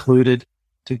included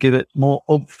to give it more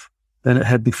oomph than it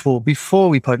had before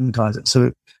we potentize it.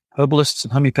 So herbalists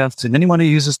and homeopaths and anyone who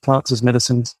uses plants as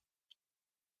medicines,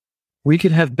 we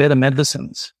could have better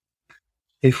medicines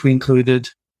if we included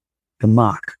the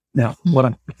mark. Now, what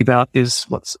I'm thinking about is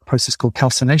what's a process called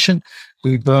calcination.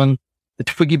 We burn the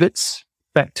twiggy bits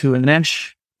back to an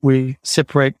ash. We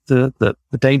separate the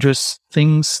dangerous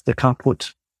things, the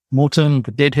caput mortem,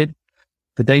 the deadhead,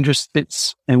 the dangerous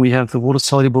bits, and we have the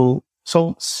water-soluble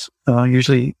salts,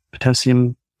 usually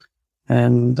potassium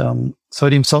and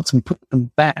sodium salts, and we put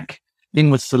them back in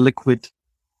with the liquid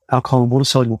alcohol and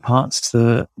water-soluble parts,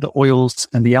 the oils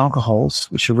and the alcohols,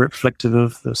 which are reflective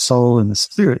of the soul and the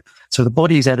spirit. So the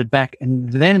body is added back,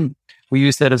 and then we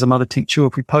use that as a mother tincture.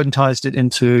 If we potentized it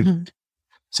into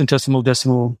centesimal,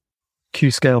 decimal, Q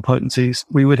scale potencies,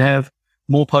 we would have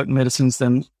more potent medicines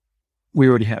than we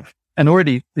already have. And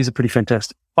already these are pretty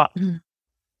fantastic. But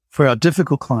for our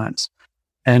difficult clients,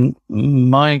 and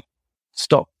my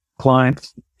stock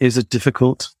client is a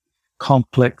difficult,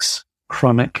 complex,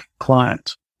 chronic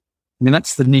client. I mean,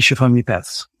 that's the niche of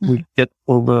homeopaths. We get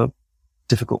all the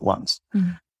difficult ones.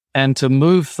 And to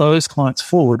move those clients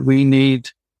forward, we need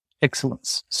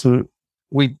excellence. So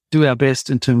we do our best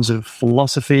in terms of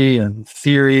philosophy and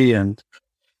theory and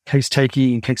case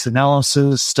taking and case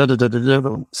analysis.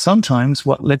 But sometimes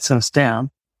what lets us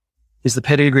down is the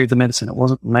pedigree of the medicine. It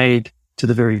wasn't made to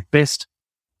the very best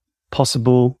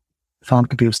possible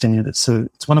pharmacopoeial standards. So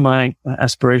it's one of my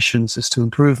aspirations is to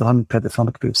improve the homeopathic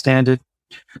pharmacopoeial standard,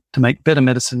 to make better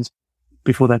medicines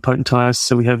before they're potentized,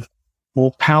 so we have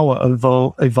more power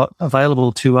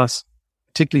available to us,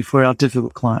 particularly for our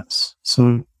difficult clients.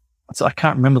 So I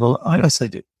can't remember I guess they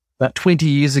do. About 20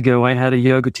 years ago, I had a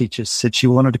yoga teacher said she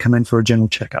wanted to come in for a general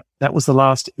checkup. That was the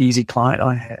last easy client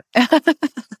I had.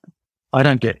 I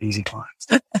don't get easy clients.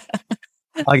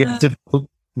 I get difficult,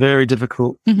 very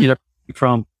difficult,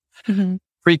 from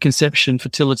preconception,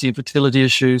 fertility and fertility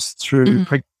issues through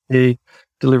pregnancy,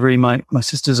 delivery. My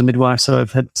sister's a midwife, so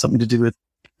I've had something to do with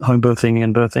home birthing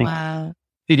and birthing. Wow.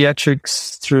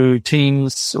 Pediatrics through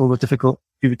teens, all the difficult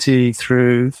puberty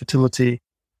through fertility.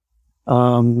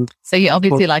 So you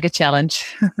obviously like a challenge.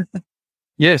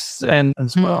 Yes, and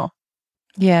as well.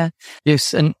 Yeah.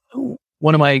 Yes, and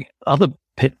one of my other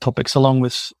pet topics, along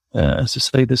with, as I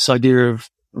say, this idea of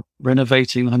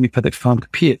renovating the homeopathic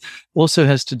pharmacopoeia, also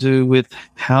has to do with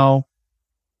how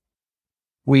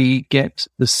we get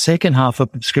the second half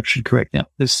of prescription correct. Now,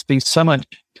 there's been so much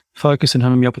focus in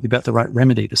homeopathy about the right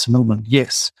remedy, the simillimum,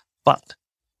 yes, but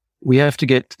we have to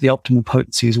get the optimal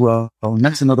potency as well. And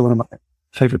that's another one of my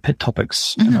favorite pet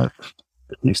topics. And I've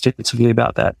written extensively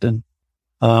about that. And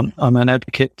I'm an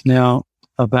advocate now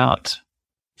about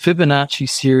Fibonacci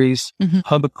series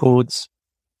homocauds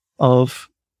of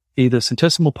either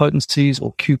centesimal potencies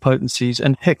or Q potencies,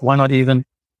 and heck, why not even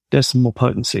decimal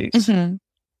potencies?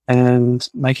 And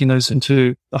making those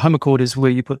into a homochord is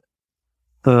where you put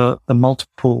the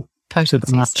multiple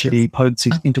Fibonacci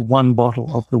potencies into one bottle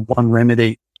of the one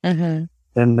remedy.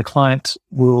 Then the client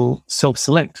will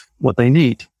self-select what they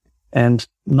need and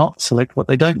not select what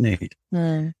they don't need.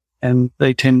 And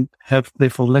they tend to have,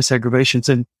 therefore, less aggravations.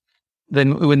 And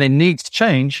then when their needs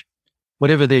change,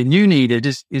 whatever their new needed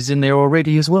is in there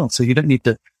already as well. So you don't need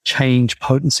to change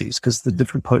potencies because the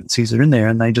different potencies are in there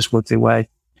and they just work their way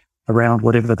around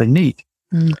whatever they need.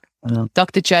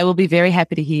 Dr. Joe will be very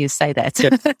happy to hear you say that.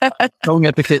 Strong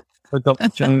advocate for Dr.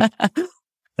 Joe.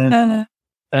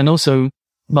 And also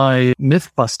my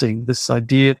myth busting, this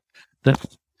idea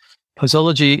that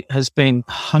posology has been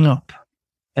hung up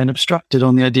and obstructed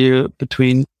on the idea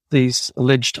between these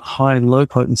alleged high and low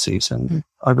potencies. And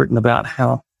I've written about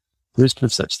how there is no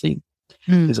such thing.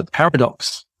 There's a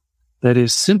paradox that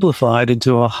is simplified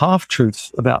into a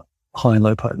half-truth about high and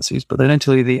low potencies, but they don't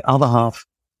tell you the other half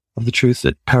of the truth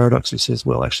that paradoxically says,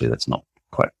 well, actually, that's not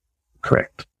quite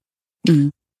correct.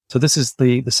 So this is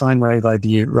the sine wave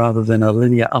idea rather than a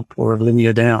linear up or a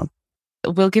linear down.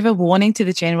 We'll give a warning to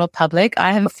the general public.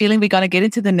 I have a feeling we're going to get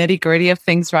into the nitty-gritty of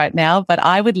things right now, but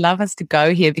I would love us to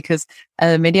go here because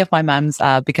many of my mums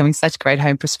are becoming such great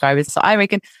home prescribers. So I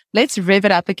reckon let's rev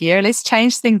it up a gear. Let's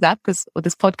change things up because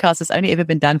this podcast has only ever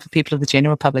been done for people of the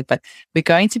general public, but we're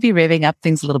going to be revving up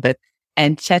things a little bit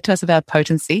and chat to us about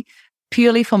potency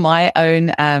purely for my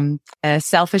own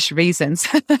selfish reasons,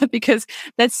 because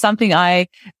that's something I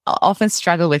often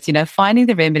struggle with. Finding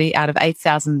the remedy out of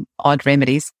 8,000 odd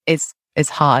remedies is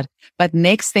hard. But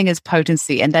next thing is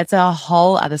potency, and that's a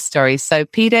whole other story. So,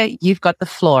 Peter, you've got the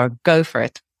floor. Go for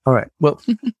it. All right. Well,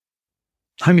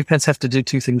 homeopaths have to do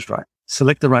two things right.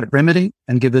 Select the right remedy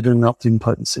and give it an optimum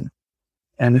potency.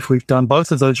 And if we've done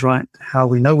both of those right, how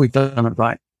we know we've done it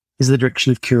right is the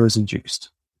direction of cure is induced.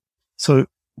 So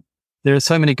there are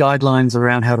so many guidelines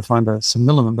around how to find the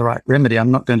simillimum, the right remedy. I'm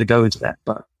not going to go into that.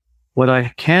 But what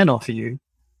I can offer you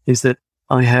is that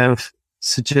I have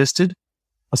suggested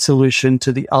a solution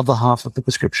to the other half of the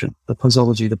prescription, the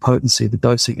posology, the potency, the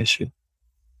dosing issue.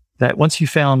 That once you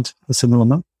found the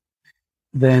simillimum,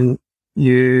 then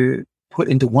you put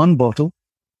into one bottle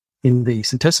in the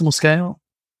centesimal scale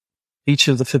each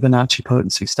of the Fibonacci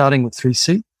potencies, starting with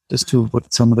 3C, just to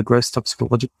avoid some of the gross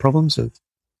toxicological problems of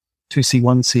 2C,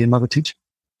 1C, and mother teaching.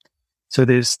 So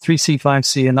there's 3C,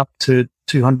 5C, and up to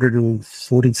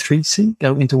 243C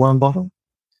go into one bottle.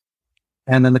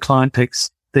 And then the client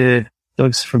takes their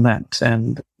dose from that.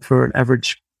 And for an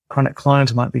average chronic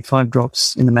client, it might be 5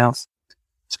 drops in the mouth.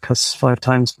 It's 5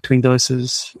 times between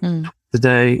doses, the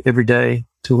day, every day,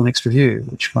 to the next review,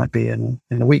 which might be in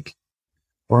a week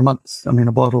or a month. I mean,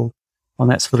 a bottle on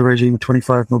that sort of regime, a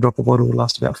 25 ml dropper bottle will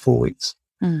last about 4 weeks.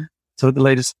 So at the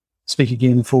latest, speak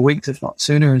again in 4 weeks, if not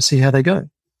sooner, and see how they go.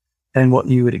 And what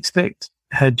you would expect,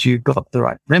 had you got the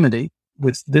right remedy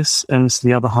with this as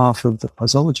the other half of the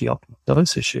posology optimal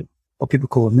dose issue, what people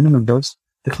call a minimum dose,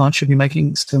 the client should be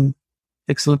making some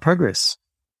excellent progress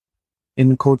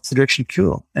in accordance to the direction of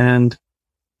cure. And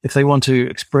if they want to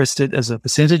express it as a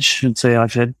percentage and say,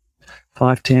 I've had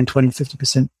 5, 10, 20,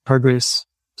 50% progress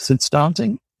since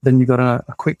starting, then you've got a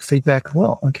quick feedback.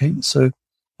 Well, okay, so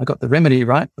I got the remedy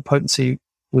right. The potency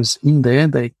was in there.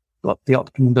 They got the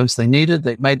optimum dose they needed.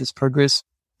 They made this progress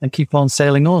and keep on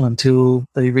sailing on until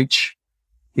they reach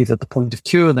either the point of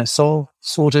cure and they're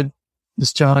sorted,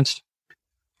 discharged,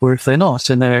 or if they're not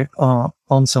and they're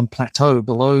on some plateau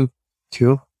below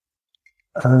cure,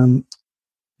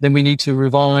 then we need to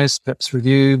revise, perhaps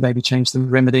review, maybe change the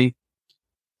remedy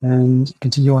and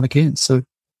continue on again. So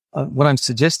what I'm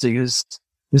suggesting is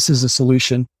this is a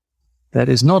solution that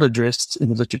is not addressed in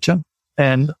the literature,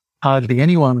 and hardly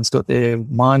anyone has got their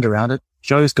mind around it.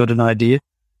 Joe's got an idea.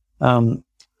 An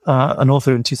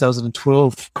author in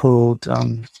 2012 called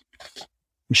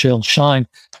Michelle Shine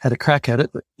had a crack at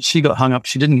it, but she got hung up.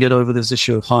 She didn't get over this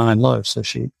issue of high and low, so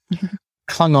she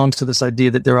clung on to this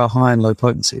idea that there are high and low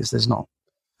potencies. There's not,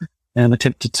 and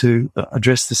attempted to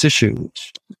address this issue,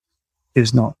 which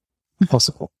is not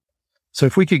possible. So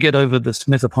if we could get over this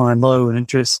myth of high and low and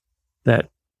address that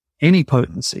any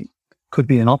potency could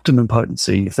be an optimum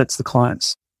potency, if that's the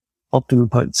client's optimum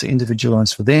potency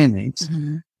individualized for their needs,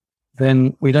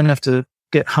 then we don't have to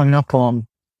get hung up on,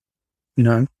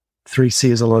 3C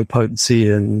is a low potency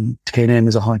and 10M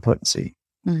is a high potency.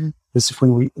 Because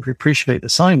when we appreciate the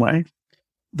sine wave,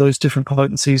 those different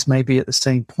potencies may be at the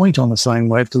same point on the sine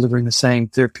wave, delivering the same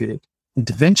therapeutic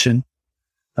intervention,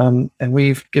 and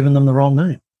we've given them the wrong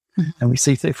name. And we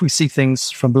see if we see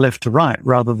things from left to right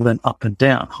rather than up and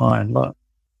down, high and low.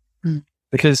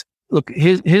 Because look,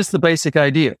 here's the basic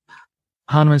idea.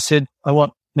 Hahnemann said, I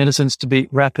want medicines to be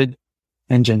rapid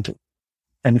and gentle.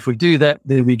 And if we do that,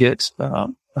 then we get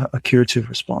a curative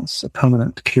response, a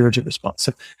permanent curative response.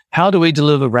 So how do we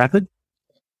deliver rapid?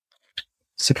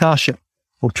 Sakasha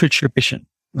or trituration,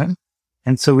 right?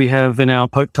 And so we have in our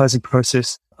potentizing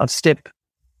process a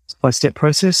step-by-step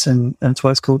process, and that's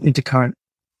why it's called intercurrent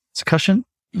succussion,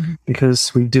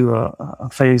 because we do a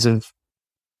phase of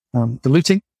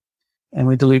diluting, and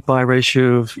we dilute by a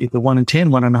ratio of either 1 in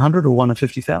 10, 1 in 100, or 1 in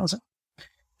 50,000.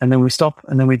 And then we stop,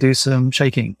 and then we do some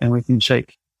shaking, and we can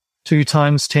shake 2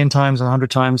 times, 10 times, 100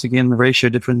 times. Again, the ratio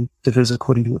differs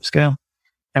according to which scale.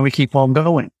 And we keep on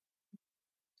going.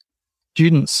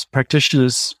 Students,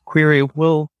 practitioners query,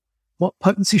 well, what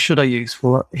potency should I use?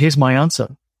 Well, here's my answer.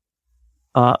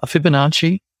 A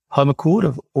Fibonacci homochord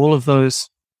of all of those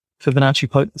Fibonacci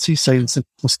potencies, say the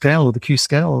simple scale or the Q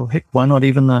scale, or heck, why not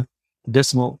even the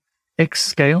decimal X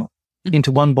scale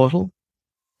into one bottle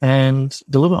and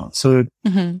deliver. So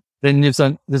then there's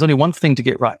only one thing to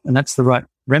get right, and that's the right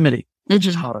remedy, which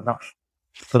is hard enough.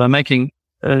 But I'm making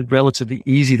it relatively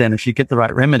easy then. If you get the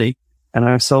right remedy and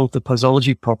I've solved the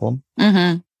posology problem,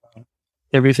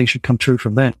 everything should come true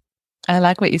from there. I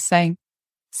like what you're saying.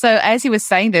 So as he was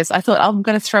saying this, I thought, I'm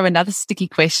going to throw another sticky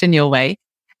question your way.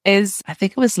 I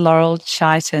think it was Laurel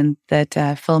Chaitin, that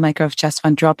filmmaker of Just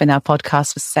One Drop in our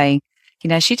podcast, was saying,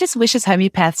 she just wishes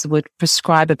homeopaths would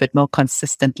prescribe a bit more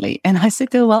consistently. And I said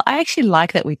to her, well, I actually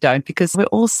like that we don't, because we're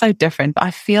all so different. But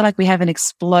I feel like we have an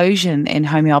explosion in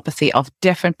homeopathy of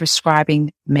different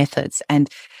prescribing methods and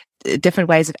different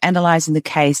ways of analyzing the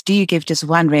case. Do you give just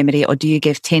one remedy, or do you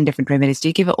give 10 different remedies? Do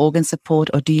you give an organ support,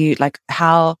 or do you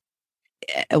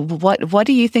what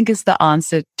do you think is the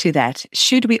answer to that?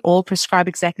 Should we all prescribe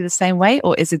exactly the same way,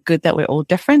 or is it good that we're all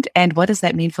different? And what does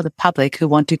that mean for the public who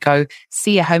want to go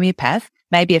see a homeopath?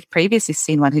 Maybe have previously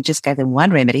seen one who just gave them one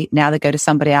remedy. Now they go to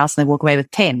somebody else and they walk away with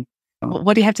 10.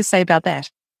 What do you have to say about that?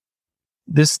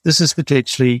 This is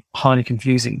potentially highly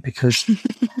confusing, because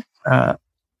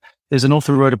there's an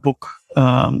author who wrote a book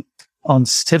on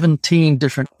 17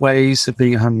 different ways of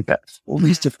being a homeopath, all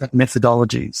these different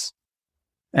methodologies.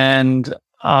 And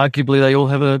arguably they all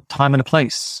have a time and a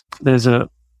place. Was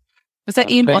that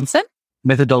Ian Watson?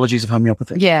 Methodologies of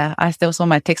homeopathy. Yeah, there was all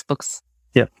my textbooks.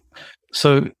 Yeah.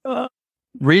 So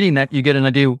reading that, you get an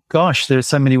idea, gosh, there are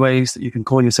so many ways that you can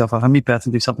call yourself a homeopath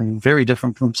and do something very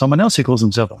different from someone else who calls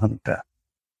himself a homeopath.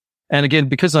 And again,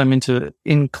 because I'm into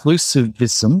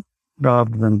inclusivism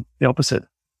rather than the opposite,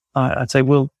 I'd say,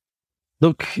 well,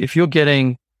 look, if you're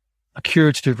getting a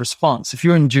curative response, if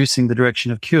you're inducing the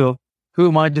direction of cure, who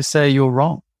am I to say you're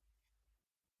wrong?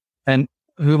 And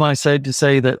who am I to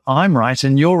say that I'm right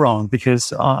and you're wrong?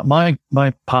 Because my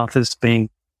path has been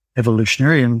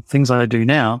evolutionary, and things I do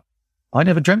now, I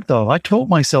never dreamt of. I taught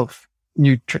myself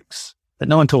new tricks that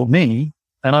no one taught me,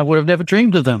 and I would have never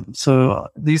dreamed of them. So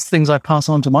these things I pass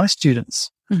on to my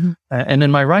students and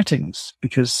in my writings,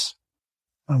 because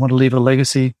I want to leave a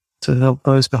legacy to help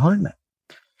those behind that.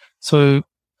 So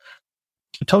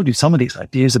I told you some of these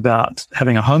ideas about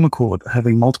having a home accord,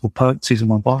 having multiple potencies in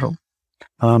one bottle.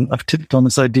 I've tipped on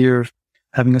this idea of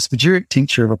having a spagyric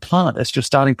tincture of a plant as your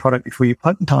starting product before you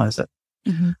potentize it.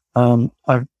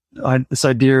 This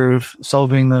idea of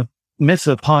solving the myth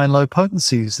of high and low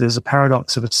potencies. There's a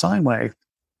paradox of a sine wave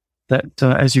that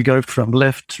as you go from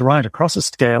left to right across a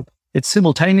scale, it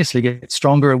simultaneously gets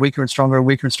stronger and weaker and stronger and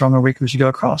weaker and stronger and weaker as you go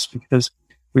across, because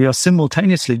we are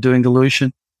simultaneously doing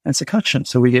dilution and succussion.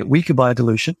 So we get weaker by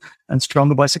dilution and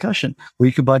stronger by succussion,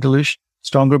 weaker by dilution,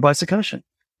 stronger by succussion.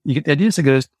 You get the idea.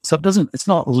 So it's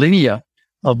not linear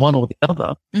of one or the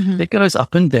other. It goes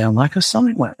up and down like a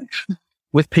sine wave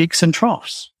with peaks and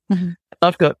troughs.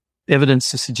 I've got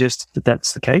evidence to suggest that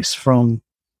that's the case from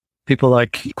people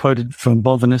like quoted from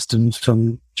Botanist and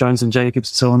from Jones and Jacobs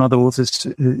and so on, other authors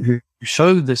who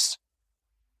show this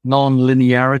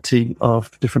non-linearity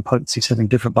of different potencies having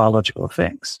different biological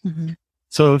effects.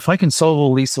 So if I can solve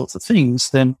all these sorts of things,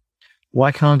 then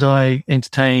why can't I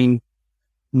entertain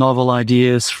novel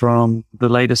ideas from the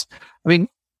latest? I mean,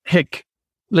 heck,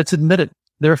 let's admit it.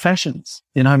 There are fashions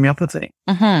in homeopathy.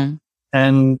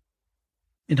 And,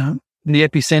 the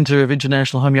epicenter of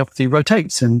international homeopathy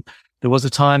rotates. And there was a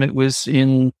time it was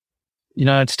in the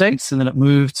United States, and then it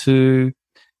moved to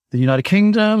the United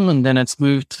Kingdom, and then it's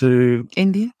moved to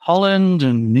India, Holland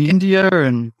and India.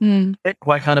 And heck,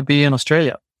 why can't it be in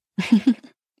Australia?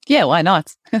 Yeah, why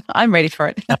not? I'm ready for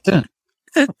it.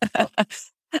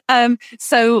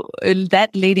 So that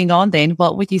leading on then,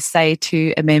 what would you say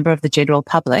to a member of the general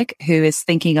public who is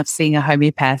thinking of seeing a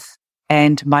homeopath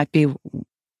and might be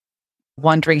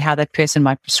wondering how that person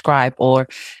might prescribe, or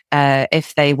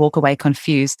if they walk away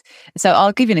confused? So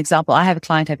I'll give you an example. I have a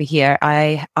client over here.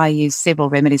 I use several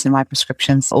remedies in my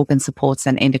prescriptions: organ supports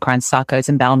and endocrine sarcodes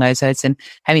and bowel nosodes and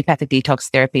homeopathic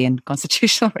detox therapy and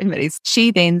constitutional remedies.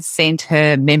 She then sent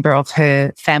her member of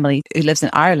her family who lives in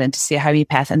Ireland to see a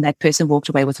homeopath, and that person walked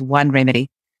away with one remedy.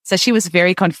 So she was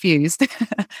very confused.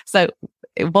 So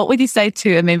what would you say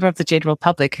to a member of the general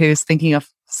public who's thinking of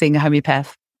seeing a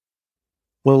homeopath?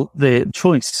 Well, their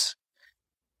choice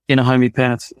in a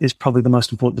homeopath is probably the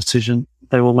most important decision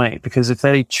they will make, because if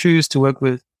they choose to work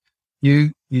with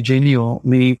you, Eugenie, or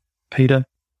me, Peter,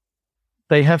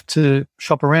 they have to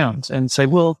shop around and say,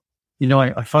 well,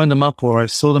 I phoned them up, or I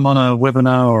saw them on a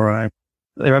webinar, or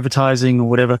they're advertising or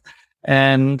whatever.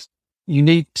 And you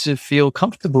need to feel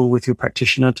comfortable with your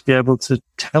practitioner to be able to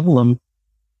tell them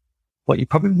what you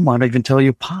probably might even tell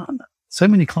your partner. So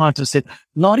many clients have said,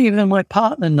 not even my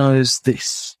partner knows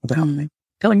this about me,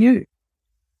 telling you.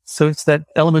 So it's that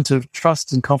element of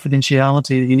trust and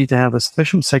confidentiality that you need to have a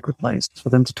special sacred place for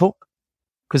them to talk.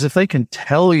 Because if they can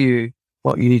tell you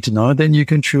what you need to know, then you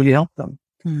can truly help them.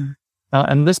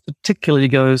 And this particularly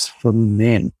goes for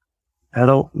men,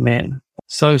 adult men.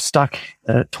 So stuck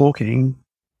at talking,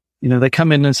 they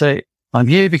come in and say, I'm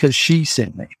here because she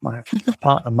sent me, my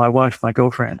partner, my wife, my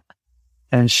girlfriend.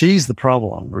 And she's the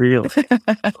problem, really.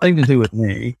 Nothing to do with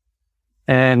me.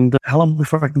 And how long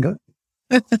before I can go?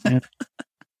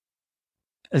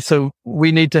 So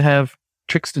we need to have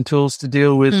tricks and tools to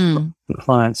deal with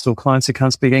clients, or clients who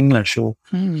can't speak English, or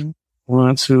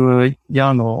clients who are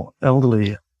young or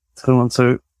elderly, so on.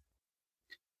 So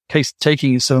case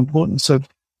taking is so important.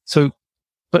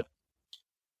 But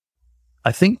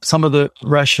I think some of the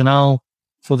rationale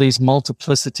for these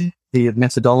multiplicity of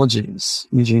methodologies,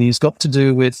 Eugenie, has got to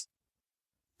do with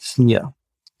fear.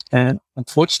 And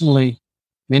unfortunately,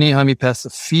 many homeopaths are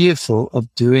fearful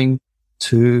of doing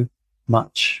too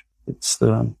much. It's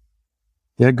the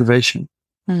aggravation.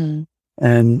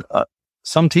 And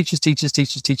some teachers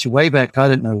way back, I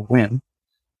don't know when,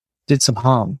 did some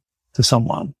harm to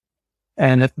someone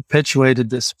and have perpetuated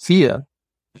this fear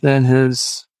that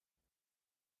has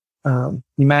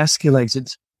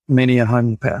emasculated many a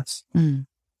homeopath.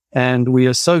 And we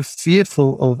are so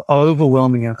fearful of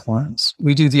overwhelming our clients.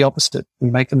 We do the opposite. We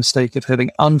make the mistake of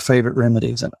having unfavorite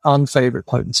remedies and unfavorite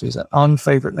potencies and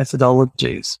unfavorite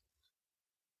methodologies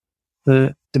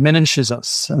that diminishes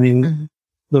us. I mean,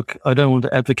 look, I don't want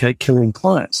to advocate killing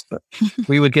clients, but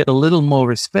we would get a little more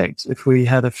respect if we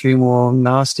had a few more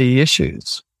nasty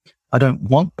issues. I don't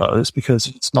want those because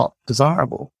it's not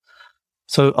desirable.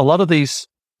 So a lot of these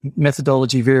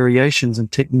methodology variations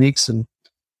and techniques and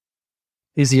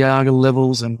Isiaga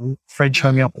levels and French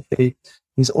homeopathy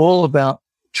is all about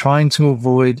trying to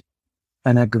avoid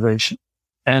an aggravation.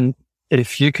 And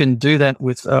if you can do that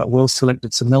with a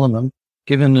well-selected Cinnamomum,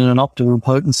 given an optimum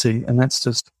potency, and that's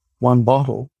just one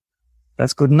bottle,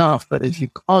 that's good enough. But if you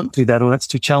can't do that, or that's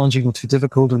too challenging or too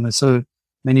difficult, and there's so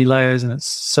many layers and it's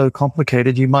so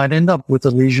complicated, you might end up with a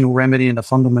lesional remedy and a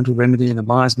fundamental remedy and a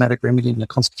miasmatic remedy and a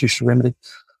constitutional remedy,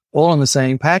 all in the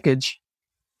same package,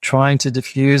 trying to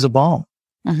diffuse a bomb.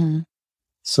 Mm-hmm.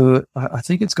 So I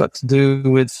think it's got to do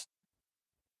with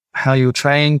how you're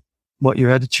trained, what your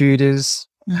attitude is,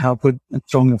 how good and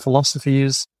strong your philosophy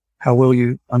is, how well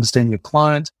you understand your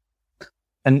client.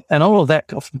 And all of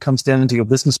that often comes down into your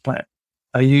business plan.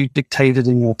 Are you dictated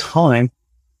in your time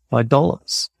by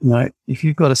dollars? You know, if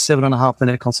you've got a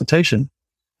 7.5-minute consultation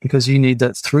because you need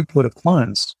that throughput of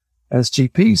clients, as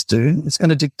GPs do, it's going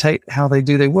to dictate how they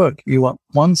do their work. You want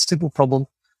one simple problem,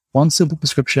 one simple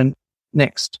prescription,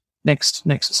 next,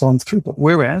 so on throughput.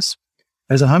 Whereas,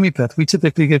 as a homeopath, we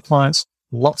typically give clients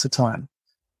lots of time.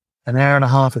 An hour and a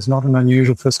half is not an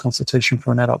unusual first consultation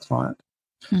for an adult client.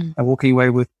 And walking away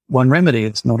with one remedy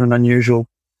is not an unusual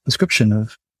prescription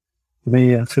of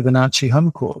the Fibonacci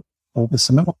Homaccord or the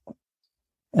Cinnamomum.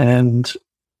 And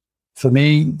for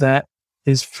me, that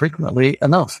is frequently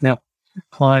enough. Now,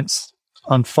 clients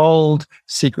unfold,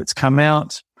 secrets come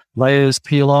out, layers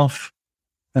peel off,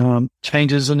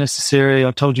 changes are necessary.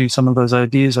 I've told you some of those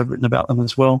ideas. I've written about them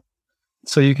as well.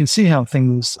 So you can see how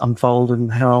things unfold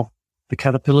and how the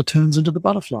caterpillar turns into the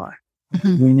butterfly.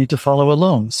 Mm-hmm. We need to follow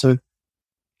along. So,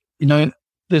 you know,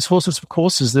 there's all sorts of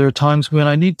courses. There are times when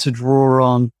I need to draw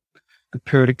on the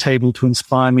periodic table to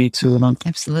inspire me to an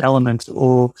element,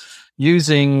 or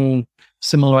using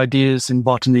similar ideas in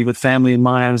botany with family and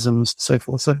miasms and so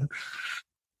forth. So,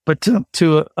 but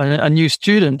to a new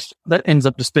student, that ends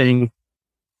up just being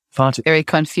far too very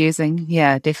confusing.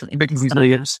 Yeah, definitely. Because,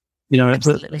 you know,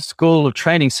 the school of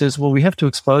training says, well, we have to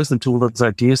expose them to all those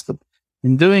ideas, but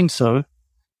in doing so,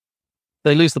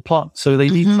 they lose the plot. So they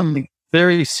need something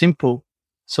very simple.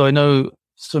 So I know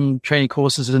some training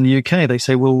courses in the UK, they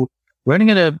say, well, we're only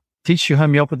going to teach you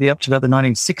homeopathy up to about the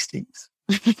 1960s.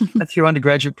 That's your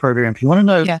undergraduate program. If you want to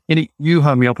know any new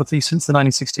homeopathy since the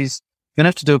 1960s, you're going to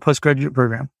have to do a postgraduate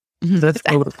program. So that's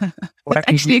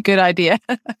actually a good idea.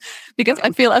 Because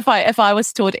I feel if I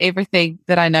was taught everything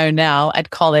that I know now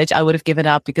at college, I would have given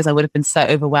up because I would have been so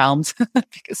overwhelmed.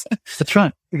 That's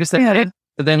right. Because then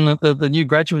the new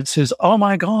graduate says, oh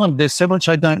my God, there's so much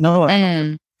I don't know.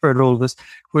 I've heard all of this.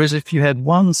 Whereas if you had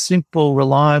one simple,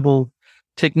 reliable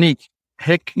technique,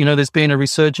 heck, you know, there's been a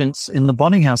resurgence in the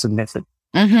Bonninghausen method,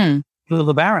 for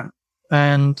the Baron.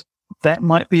 And that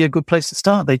might be a good place to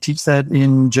start. They teach that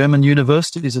in German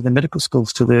universities or their medical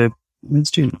schools to their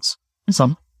students.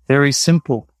 Some very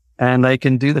simple. And they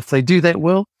can do, if they do that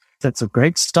well, that's a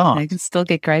great start. They can still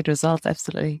get great results.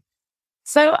 Absolutely.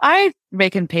 So I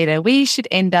reckon, Peter, we should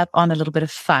end up on a little bit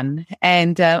of fun.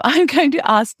 And I'm going to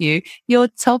ask you your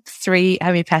top 3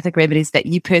 homeopathic remedies that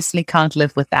you personally can't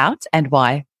live without, and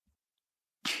why.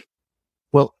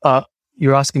 Well,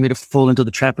 you're asking me to fall into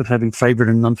the trap of having favorite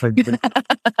and non-favorite.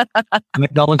 I'm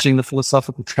acknowledging the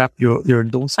philosophical trap you're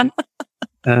endorsing.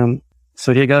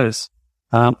 So here goes.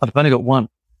 I've only got one,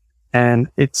 and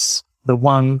it's the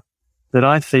one that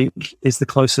I think is the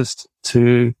closest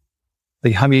to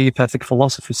the homeopathic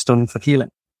philosophy stone for healing.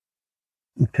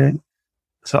 Okay.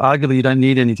 So arguably you don't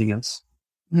need anything else.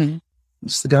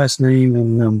 It's the guy's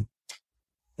name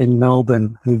in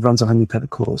Melbourne who runs a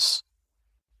homeopathic course.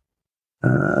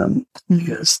 He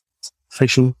has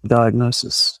facial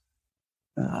diagnosis.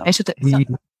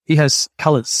 He has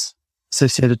colours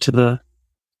associated to the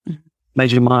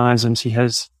major miasms. He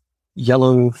has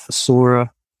yellow Phthora,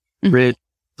 red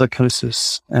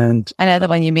psychosis, and I know the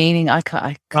one you're meaning. I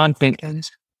can't think.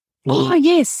 Oh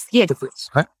yes.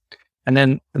 Right? And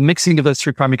then the mixing of those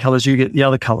 3 primary colours, you get the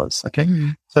other colours. Okay,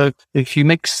 so if you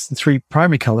mix the 3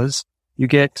 primary colours, you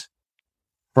get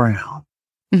brown.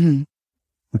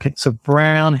 Okay, so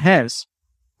brown has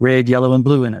red, yellow, and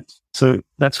blue in it. So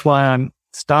that's why I'm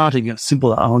starting a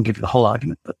simple, I won't give you the whole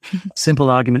argument, but simple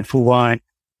argument for why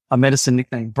a medicine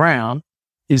nicknamed brown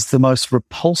is the most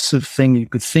repulsive thing you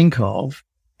could think of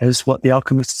as what the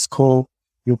alchemists call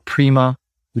your prima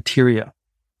materia.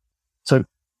 So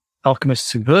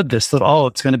alchemists who heard this thought, oh,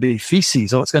 it's going to be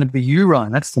feces, or it's going to be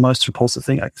urine. That's the most repulsive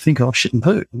thing I can think of, shit and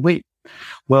poo and wheat.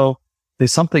 Well,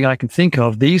 there's something I can think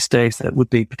of these days that would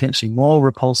be potentially more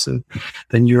repulsive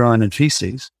than urine and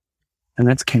feces, and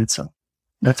that's cancer.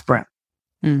 That's brown.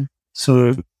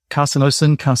 So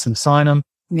carcinosin, carcinosinum.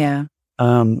 Yeah.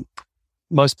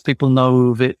 Most people know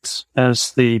of it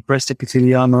as the breast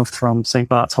epithelioma from St.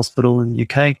 Bart's Hospital in the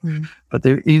UK, but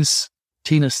there is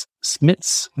tenus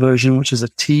Smith's version, which is a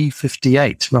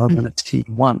T58 rather than a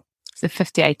T1. So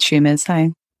 58 tumors,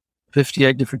 hey?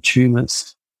 58 different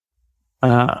tumors.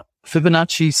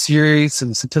 Fibonacci series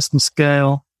and statistical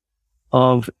scale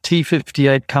of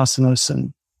T58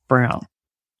 carcinosin brown.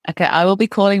 Okay, I will be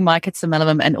calling Mike at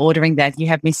Cinnamon and ordering that. You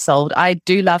have me sold. I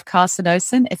do love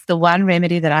carcinosin. It's the one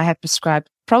remedy that I have prescribed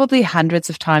probably hundreds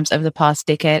of times over the past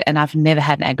decade, and I've never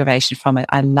had an aggravation from it.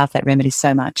 I love that remedy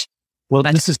so much. Well,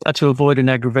 this is how to avoid an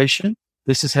aggravation.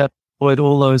 This is how to avoid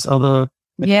all those other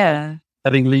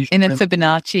having lesions. In a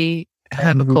Fibonacci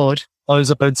chord.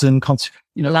 Ozodes and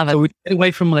love it. So we get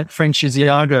away from that French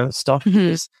Isiago stuff.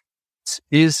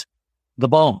 Is the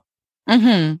bomb.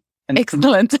 Mm-hmm.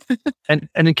 Excellent. and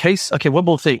in case, one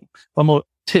more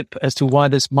tip as to why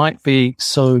this might be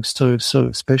so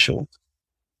special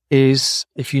is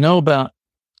if you know about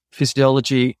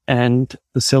physiology and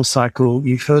the cell cycle,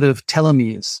 you've heard of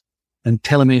telomeres and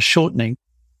telomere shortening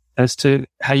as to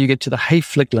how you get to the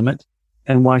Hayflick limit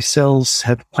and why cells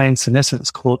have planned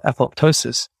senescence called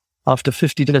apoptosis after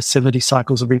 50 to 70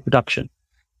 cycles of reproduction.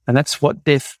 And that's what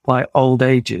death by old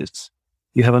age is.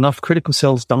 You have enough critical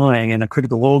cells dying in a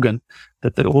critical organ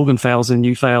that the organ fails and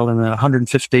you fail, and at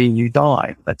 115 you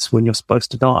die. That's when you're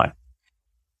supposed to die.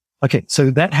 Okay, so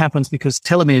that happens because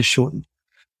telomeres shorten.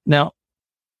 Now,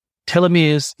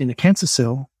 telomeres in the cancer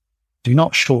cell do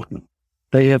not shorten.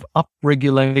 They have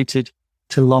upregulated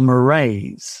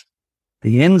telomerase,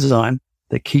 the enzyme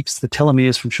that keeps the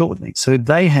telomeres from shortening. So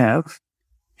they have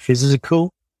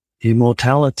physical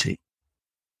immortality.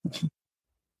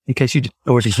 In case you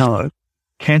already know,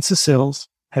 cancer cells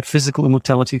have physical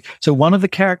immortality. So one of the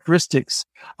characteristics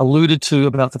alluded to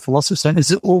about the Philosopher's Stone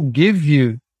is it will give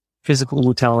you physical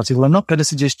immortality. Well, I'm not going to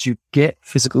suggest you get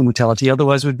physical immortality.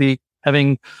 Otherwise, we'd be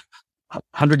having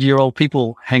 100-year-old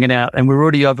people hanging out, and we're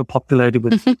already overpopulated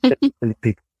with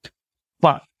people.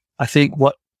 But I think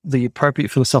what the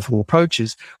appropriate philosophical approach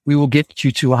is, we will get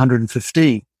you to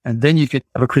 115, and then you could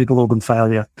have a critical organ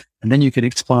failure, and then you could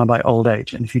expire by old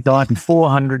age. And if you die before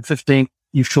 115,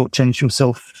 you've shortchanged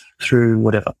yourself through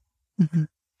whatever. Mm-hmm.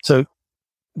 So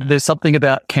there's something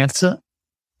about cancer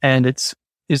and its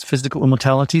physical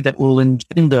immortality that will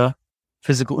engender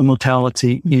physical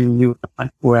immortality in you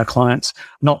or our clients,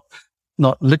 not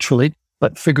literally,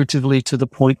 but figuratively, to the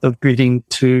point of getting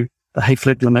to the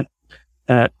Hayflick limit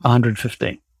at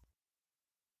 115.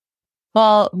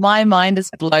 Well, my mind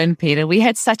is blown, Peter. We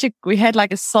had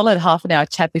like a solid half an hour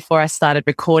chat before I started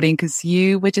recording because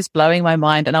you were just blowing my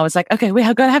mind. And I was like, okay, we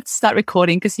are going to have to start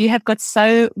recording because you have got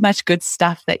so much good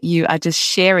stuff that you are just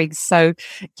sharing so,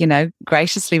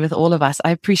 graciously with all of us.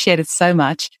 I appreciate it so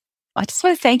much. I just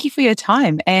want to thank you for your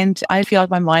time. And I feel like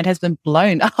my mind has been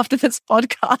blown after this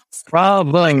podcast.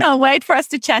 Bravo. I can't wait for us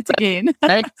to chat again.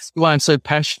 That's why I'm so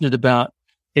passionate about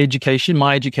education,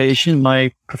 my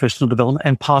professional development,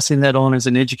 and passing that on as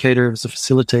an educator, as a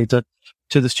facilitator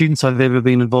to the students I've ever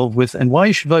been involved with, and why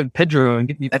you should vote Pedro and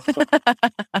get me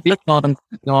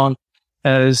on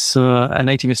as an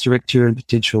ATMS director and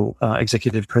potential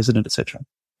executive president, etc.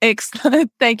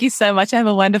 Excellent. Thank you so much. Have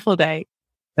a wonderful day.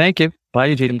 Thank you. Bye,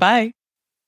 Eugenie. Bye.